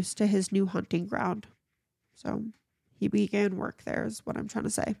introduced to his new hunting ground. So he began work there, is what I'm trying to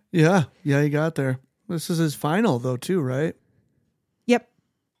say. Yeah, he got there. This is his final, though, too, right? Yep.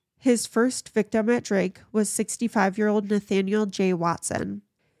 His first victim at Drake was 65-year-old Nathaniel J. Watson.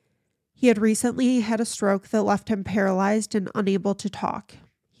 He had recently had a stroke that left him paralyzed and unable to talk.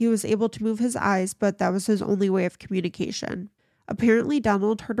 He was able to move his eyes, but that was his only way of communication. Apparently,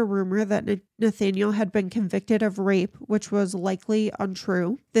 Donald heard a rumor that Nathaniel had been convicted of rape, which was likely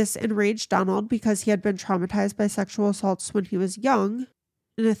untrue. This enraged Donald because he had been traumatized by sexual assaults when he was young.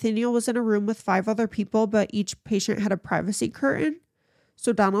 Nathaniel was in a room with 5 other people, but each patient had a privacy curtain.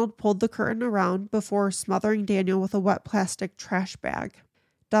 So Donald pulled the curtain around before smothering Daniel with a wet plastic trash bag.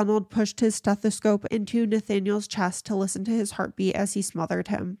 Donald pushed his stethoscope into Nathaniel's chest to listen to his heartbeat as he smothered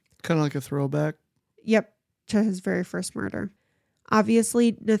him. Kind of like a throwback. Yep, to his very first murder.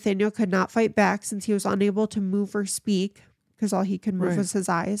 Obviously, Nathaniel could not fight back since he was unable to move or speak, because all he could move was his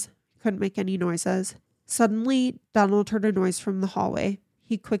eyes. Couldn't make any noises. Suddenly, Donald heard a noise from the hallway.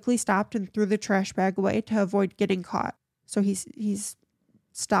 He quickly stopped and threw the trash bag away to avoid getting caught. So he's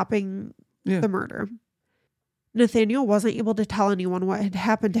stopping the murder. Nathaniel wasn't able to tell anyone what had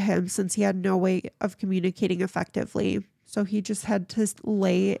happened to him since he had no way of communicating effectively. So he just had to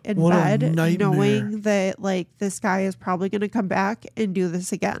lay in bed knowing that this guy is probably going to come back and do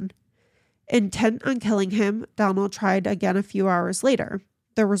this again. Intent on killing him, Donald tried again a few hours later.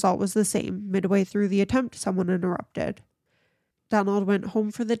 The result was the same. Midway through the attempt, someone interrupted. Donald went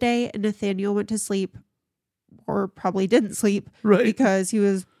home for the day and Nathaniel went to sleep, or probably didn't sleep, because he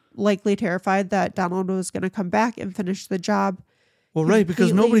was likely terrified that Donald was going to come back and finish the job. Well,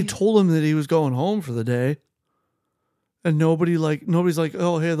 because nobody told him that he was going home for the day. And nobody's like,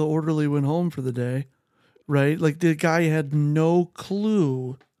 oh, hey, the orderly went home for the day, right? Like the guy had no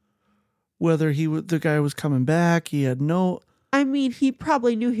clue whether the guy was coming back. He had no... I mean, he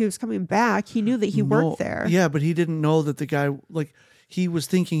probably knew he was coming back. He knew that he worked there. Yeah, but he didn't know that the guy, he was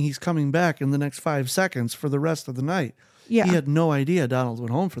thinking he's coming back in the next 5 seconds for the rest of the night. Yeah. He had no idea Donald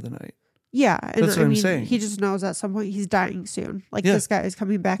went home for the night. Yeah. And That's what I'm saying. He just knows at some point he's dying soon. Like Yeah. this guy is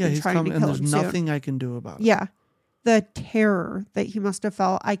coming back and trying to kill him and there's soon. nothing I can do about it. Yeah. The terror that he must have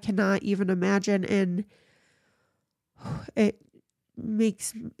felt, I cannot even imagine. And it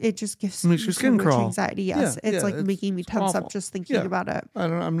just gives Makes your so skin much crawl. anxiety. Yes. Yeah, it's like it's making me tense awful. up just thinking Yeah. about it.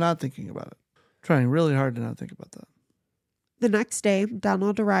 I'm not thinking about it. Trying really hard to not think about that. The next day,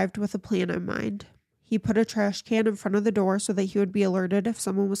 Donald arrived with a plan in mind. He put a trash can in front of the door so that he would be alerted if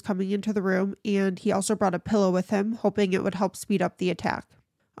someone was coming into the room, and he also brought a pillow with him, hoping it would help speed up the attack.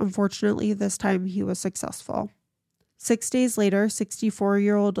 Unfortunately, this time he was successful. 6 days later,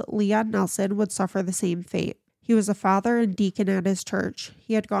 64-year-old Leon Nelson would suffer the same fate. He was a father and deacon at his church.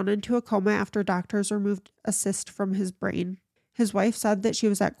 He had gone into a coma after doctors removed a cyst from his brain. His wife said that she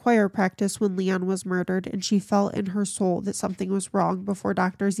was at choir practice when Leon was murdered, and she felt in her soul that something was wrong before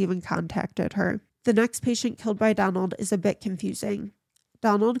doctors even contacted her. The next patient killed by Donald is a bit confusing.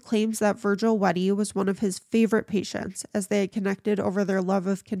 Donald claims that Virgil Weddy was one of his favorite patients, as they had connected over their love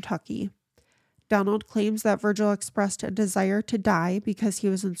of Kentucky. Donald claims that Virgil expressed a desire to die because he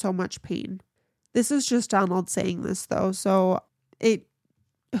was in so much pain. This is just Donald saying this, though, so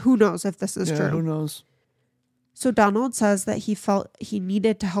who knows if this is true. Who knows? So Donald says that he felt he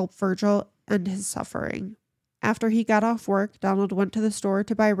needed to help Virgil end his suffering. After he got off work, Donald went to the store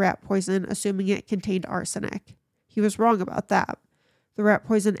to buy rat poison, assuming it contained arsenic. He was wrong about that. The rat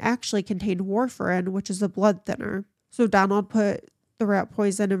poison actually contained warfarin, which is a blood thinner. So Donald put the rat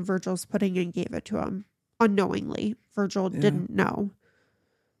poison in Virgil's pudding and gave it to him. Unknowingly. Virgil didn't know.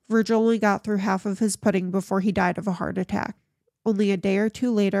 Virgil only got through half of his pudding before he died of a heart attack. Only a day or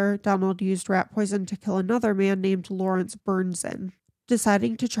two later, Donald used rat poison to kill another man named Lawrence Burnson.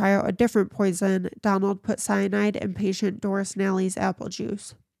 Deciding to try out a different poison, Donald put cyanide in patient Doris Nally's apple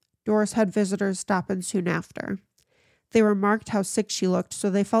juice. Doris had visitors stop in soon after. They remarked how sick she looked, so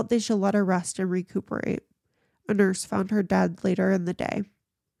they felt they should let her rest and recuperate. A nurse found her dead later in the day.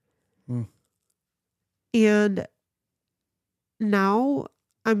 And now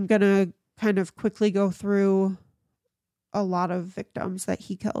I'm going to kind of quickly go through a lot of victims that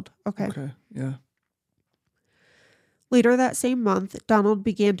he killed. Okay, yeah. Later that same month, Donald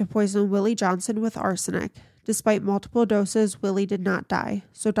began to poison Willie Johnson with arsenic. Despite multiple doses, Willie did not die,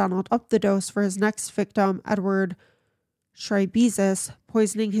 so Donald upped the dose for his next victim, Edward Schreibezis,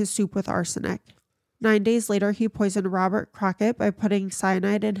 poisoning his soup with arsenic. 9 days later, he poisoned Robert Crockett by putting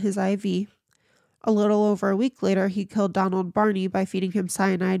cyanide in his IV. A little over a week later, he killed Donald Barney by feeding him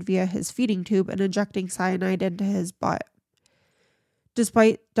cyanide via his feeding tube and injecting cyanide into his butt.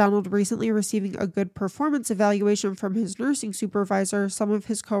 Despite Donald recently receiving a good performance evaluation from his nursing supervisor, some of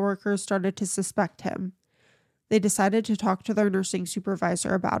his coworkers started to suspect him. They decided to talk to their nursing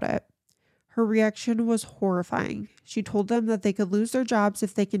supervisor about it. Her reaction was horrifying. She told them that they could lose their jobs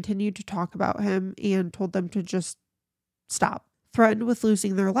if they continued to talk about him and told them to just stop. Threatened with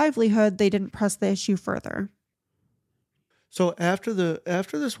losing their livelihood, they didn't press the issue further. So after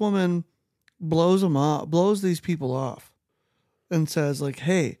this woman blows these people off and says like,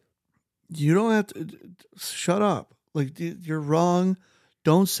 hey, you don't have to shut up. Like, you're wrong.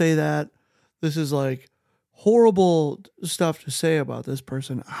 Don't say that. This is like horrible stuff to say about this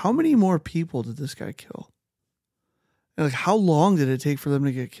person. How many more people did this guy kill? And like, how long did it take for them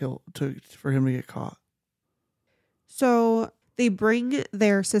to get killed, for him to get caught? So they bring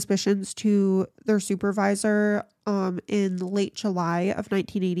their suspicions to their supervisor in late July of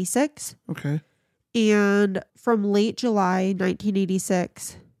 1986. Okay. And from late July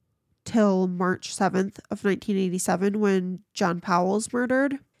 1986 till March 7th of 1987, when John Powell's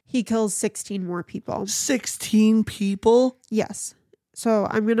murdered, he kills 16 more people. 16 people? Yes. So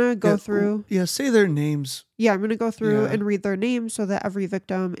I'm going to go through. Yeah, say their names. Yeah, I'm going to go through and read their names so that every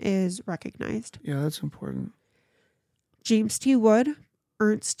victim is recognized. Yeah, that's important. James T. Wood,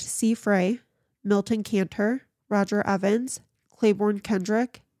 Ernst C. Frey, Milton Cantor, Roger Evans, Claiborne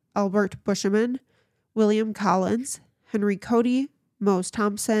Kendrick, Albert Busheman, William Collins, Henry Cody, Mose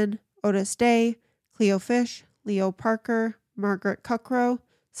Thompson, Otis Day, Cleo Fish, Leo Parker, Margaret Cuckrow,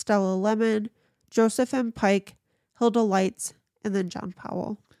 Stella Lemon, Joseph M. Pike, Hilda Lights, and then John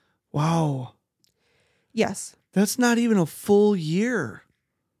Powell. Wow. Yes. That's not even a full year.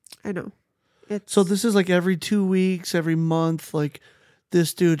 I know. So this is like every 2 weeks, every month, like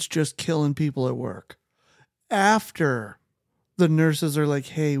this dude's just killing people at work. After the nurses are like,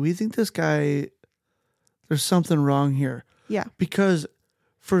 hey, we think this guy, there's something wrong here. Yeah. Because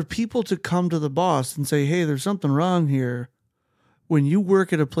for people to come to the boss and say, hey, there's something wrong here, when you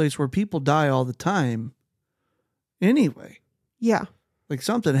work at a place where people die all the time, anyway. Yeah. Like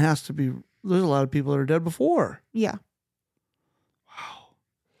something has to be, there's a lot of people that are dead before. Yeah. Wow.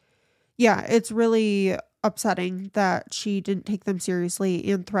 Yeah, it's really upsetting that she didn't take them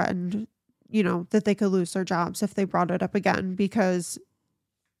seriously and threatened, that they could lose their jobs if they brought it up again, because,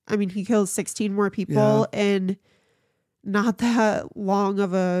 I mean, he killed 16 more people in not that long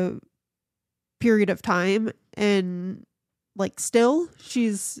of a period of time. And like, still,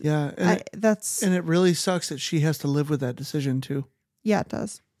 she's... Yeah, and it really sucks that she has to live with that decision too. Yeah, it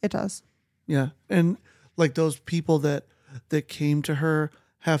does. It does. Yeah, and like those people that came to her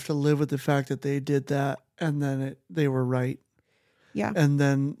have to live with the fact that they did that and then they were right. Yeah. And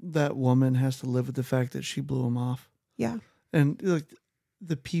then that woman has to live with the fact that she blew him off. Yeah. And like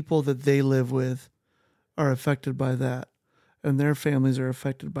the people that they live with are affected by that, and their families are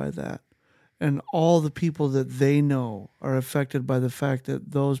affected by that. And all the people that they know are affected by the fact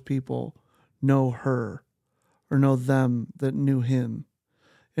that those people know her or know them that knew him,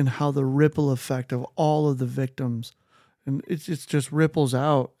 and how the ripple effect of all of the victims, and it's just ripples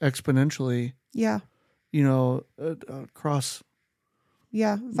out exponentially. Yeah. Across.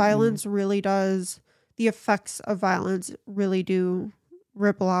 Yeah. Violence really does. The effects of violence really do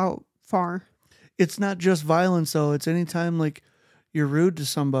ripple out far. It's not just violence though. It's anytime like you're rude to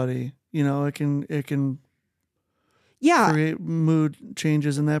somebody, it can create mood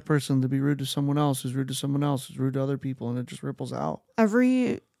changes in that person to be rude to someone else, who's rude to someone else, who's rude to other people, and it just ripples out.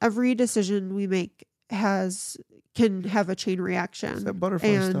 Every decision we make can have a chain reaction. It's that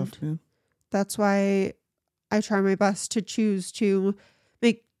butterfly stuff, man. That's why I try my best to choose to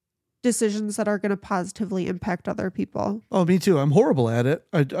make decisions that are going to positively impact other people. Oh, me too. I'm horrible at it.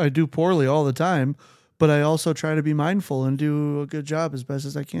 I do poorly all the time, but I also try to be mindful and do a good job as best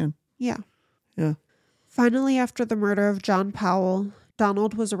as I can. Yeah. Yeah. Finally, after the murder of John Powell,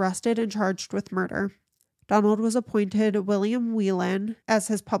 Donald was arrested and charged with murder. Donald was appointed William Whelan as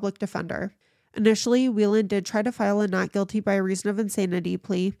his public defender. Initially, Whelan did try to file a not guilty by reason of insanity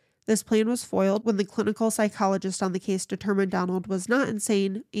plea. This plan was foiled when the clinical psychologist on the case determined Donald was not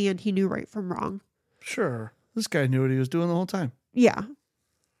insane and he knew right from wrong. Sure. This guy knew what he was doing the whole time. Yeah.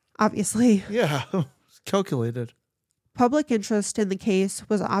 Obviously. Yeah. Calculated. Public interest in the case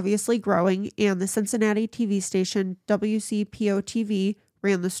was obviously growing, and the Cincinnati TV station WCPO-TV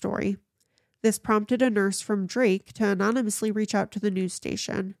ran the story. This prompted a nurse from Drake to anonymously reach out to the news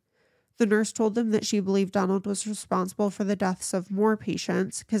station. The nurse told them that she believed Donald was responsible for the deaths of more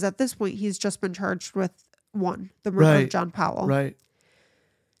patients, because at this point he's just been charged with the murder of John Powell. Right.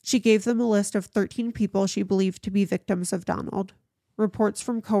 She gave them a list of 13 people she believed to be victims of Donald. Reports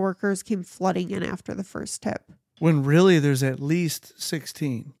from coworkers came flooding in after the first tip. When really there's at least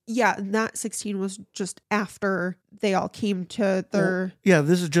 16. Yeah, and that 16 was just after they all came to their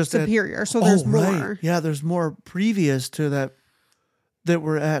this is just superior. So there's more. Right. Yeah, there's more previous to that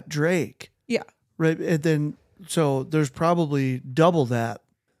were at Drake. Yeah. Right. And then, so there's probably double that.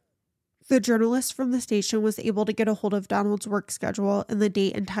 The journalist from the station was able to get a hold of Donald's work schedule and the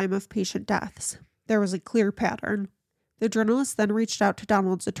date and time of patient deaths. There was a clear pattern. The journalist then reached out to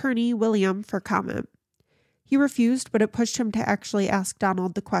Donald's attorney, William, for comment. He refused, but it pushed him to actually ask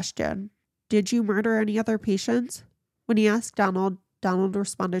Donald the question, "Did you murder any other patients?" When he asked Donald, Donald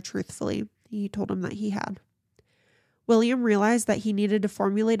responded truthfully. He told him that he had. William realized that he needed to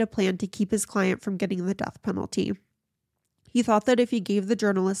formulate a plan to keep his client from getting the death penalty. He thought that if he gave the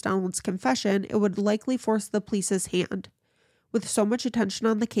journalist Donald's confession, it would likely force the police's hand. With so much attention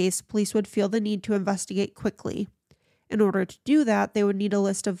on the case, police would feel the need to investigate quickly. In order to do that, they would need a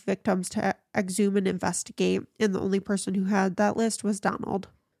list of victims to exhume and investigate, and the only person who had that list was Donald.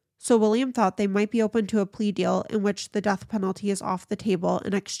 So William thought they might be open to a plea deal in which the death penalty is off the table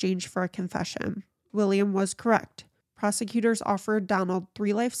in exchange for a confession. William was correct. Prosecutors offered Donald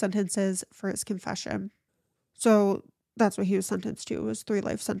 3 life sentences for his confession. So that's what he was sentenced to, was 3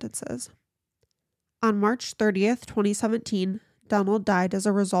 life sentences. On March 30th, 2017, Donald died as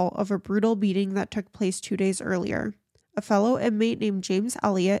a result of a brutal beating that took place 2 days earlier. A fellow inmate named James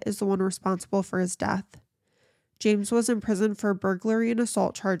Elliott is the one responsible for his death. James was in prison for burglary and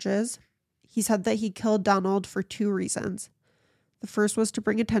assault charges. He said that he killed Donald for 2 reasons. The first was to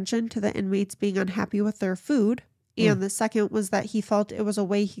bring attention to the inmates being unhappy with their food, and the second was that he felt it was a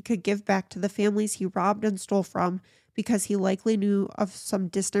way he could give back to the families he robbed and stole from, because he likely knew of some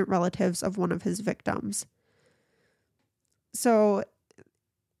distant relatives of one of his victims. So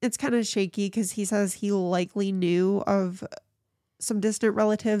it's kind of shaky because he says he likely knew of some distant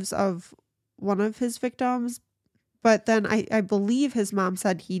relatives of one of his victims, but then I believe his mom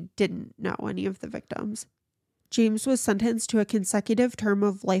said he didn't know any of the victims. James was sentenced to a consecutive term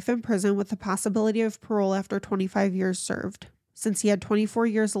of life in prison with the possibility of parole after 25 years served. Since he had 24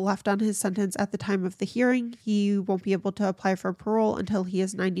 years left on his sentence at the time of the hearing, he won't be able to apply for parole until he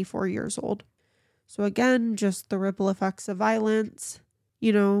is 94 years old. So again, just the ripple effects of violence.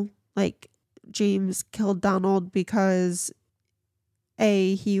 You know, like James killed Donald because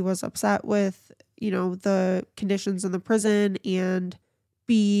A, he was upset with, the conditions in the prison, and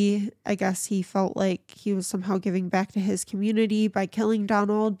B, I guess he felt like he was somehow giving back to his community by killing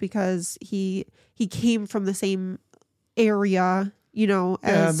Donald because he came from the same area,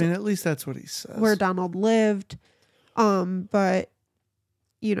 as at least that's what he says. Where Donald lived. But,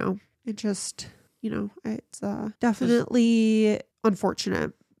 it just, it's definitely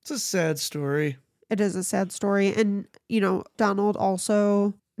unfortunate. It's a sad story. It is a sad story. And, Donald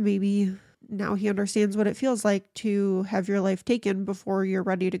also, maybe now he understands what it feels like to have your life taken before you're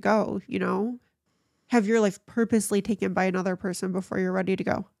ready to go, have your life purposely taken by another person before you're ready to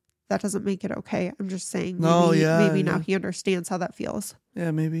go. That doesn't make it okay. I'm just saying maybe now he understands how that feels.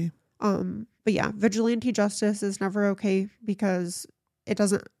 Yeah, maybe. But yeah, vigilante justice is never okay because it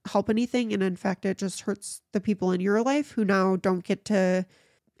doesn't help anything. And in fact, it just hurts the people in your life who now don't get to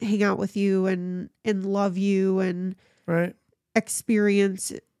hang out with you and love you and right.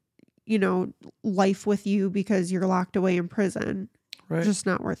 experience, life with you because you're locked away in prison. Right. Just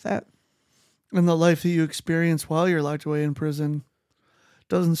not worth it. And the life that you experience while you're locked away in prison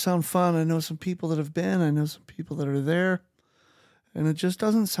doesn't sound fun. I know some people that have been. I know some people that are there. And it just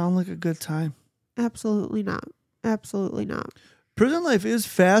doesn't sound like a good time. Absolutely not. Absolutely not. Prison life is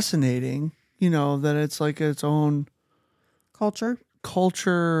fascinating, that it's like its own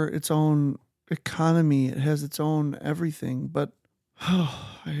culture, its own economy. It has its own everything. But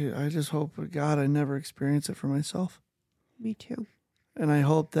I just hope, God, I never experience it for myself. Me too. And I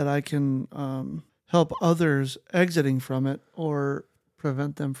hope that I can help others exiting from it or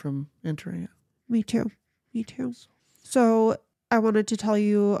prevent them from entering it. Me too. Me too. So I wanted to tell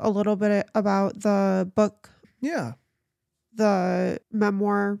you a little bit about the book. Yeah. The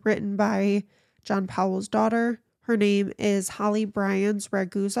memoir written by John Powell's daughter. Her name is Holly Bryans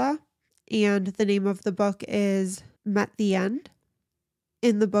Ragusa, and the name of the book is Met the End.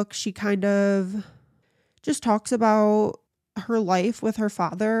 In the book, she kind of just talks about her life with her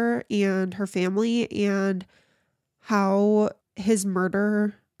father and her family and how his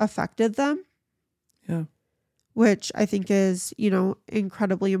murder affected them. Yeah. Which I think is,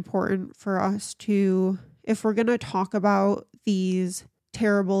 incredibly important for us to, if we're going to talk about these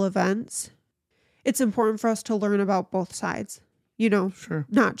terrible events, it's important for us to learn about both sides, Sure.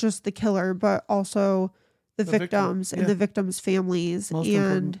 Not just the killer, but also the victims and yeah. the victims' families. Most and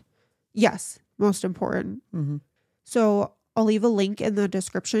important. Yes, most important. Mm-hmm. So I'll leave a link in the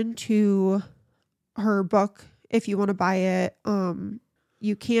description to her book. If you want to buy it,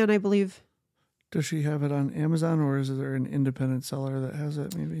 you can, I believe. Does she have it on Amazon or is there an independent seller that has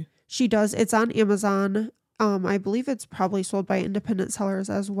it maybe? She does. It's on Amazon. I believe it's probably sold by independent sellers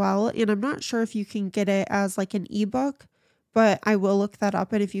as well. And I'm not sure if you can get it as like an ebook, but I will look that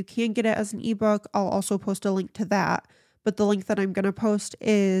up. And if you can get it as an ebook, I'll also post a link to that. But the link that I'm going to post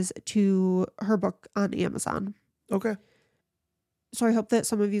is to her book on Amazon. Okay. So I hope that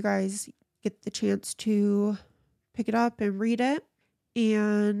some of you guys get the chance to pick it up and read it.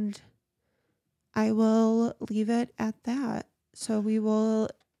 And I will leave it at that. So we will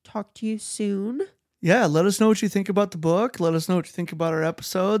talk to you soon. Yeah, let us know what you think about the book. Let us know what you think about our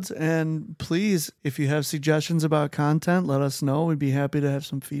episodes. And please, if you have suggestions about content, let us know. We'd be happy to have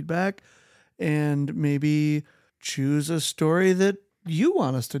some feedback and maybe choose a story that you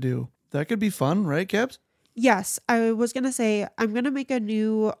want us to do. That could be fun, right, Cabs? Yes, I was going to say I'm going to make a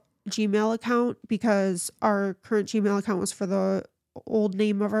new Gmail account because our current Gmail account was for the old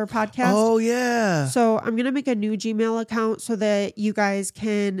name of our podcast. Oh, yeah. So I'm going to make a new Gmail account so that you guys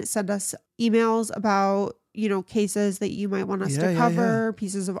can send us emails about, cases that you might want us to cover,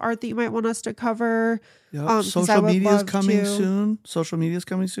 pieces of art that you might want us to cover. Yep. Social media is coming soon. Social media is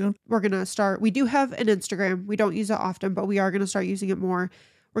coming soon. We're going to start. We do have an Instagram. We don't use it often, but we are going to start using it more.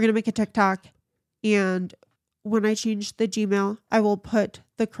 We're going to make a TikTok. And when I change the Gmail, I will put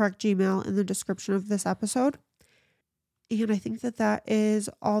the correct Gmail in the description of this episode. And I think that is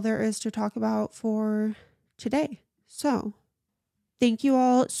all there is to talk about for today. So thank you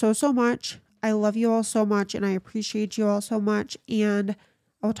all so much. I love you all so much and I appreciate you all so much. And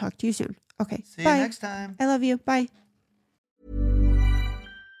I will talk to you soon. Okay. See bye. you next time. I love you. Bye.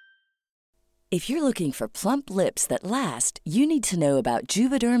 If you're looking for plump lips that last, you need to know about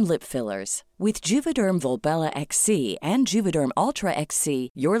Juvederm lip fillers. With Juvederm Volbella XC and Juvederm Ultra XC,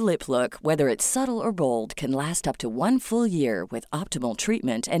 your lip look, whether it's subtle or bold, can last up to 1 full year with optimal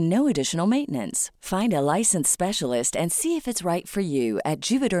treatment and no additional maintenance. Find a licensed specialist and see if it's right for you at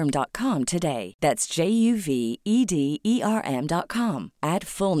Juvederm.com today. That's JUVEDERM.com. Add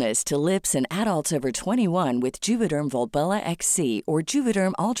fullness to lips in adults over 21 with Juvederm Volbella XC or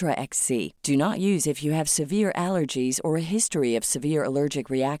Juvederm Ultra XC. Do not use if you have severe allergies or a history of severe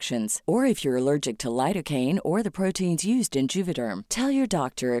allergic reactions, or if you're allergic to lidocaine or the proteins used in Juvederm. Tell your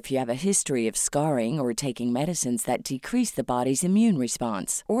doctor if you have a history of scarring or taking medicines that decrease the body's immune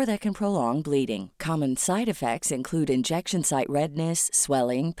response or that can prolong bleeding. Common side effects include injection site redness,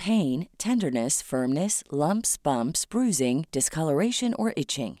 swelling, pain, tenderness, firmness, lumps, bumps, bruising, discoloration, or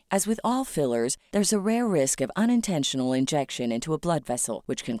itching. As with all fillers, there's a rare risk of unintentional injection into a blood vessel,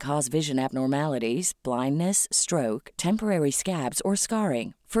 which can cause vision abnormalities, blindness, stroke, temporary scabs, or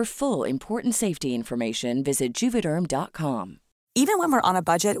scarring. For full, important safety information, visit Juvederm.com. Even when we're on a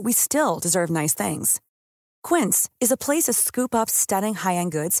budget, we still deserve nice things. Quince is a place to scoop up stunning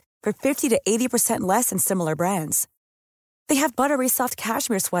high-end goods for 50 to 80% less than similar brands. They have buttery soft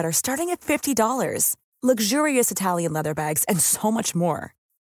cashmere sweaters starting at $50, luxurious Italian leather bags, and so much more.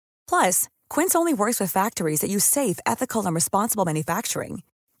 Plus, Quince only works with factories that use safe, ethical, and responsible manufacturing.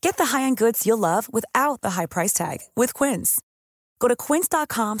 Get the high-end goods you'll love without the high price tag with Quince. Go to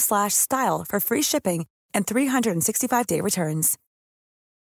quince.com/style for free shipping and 365-day returns.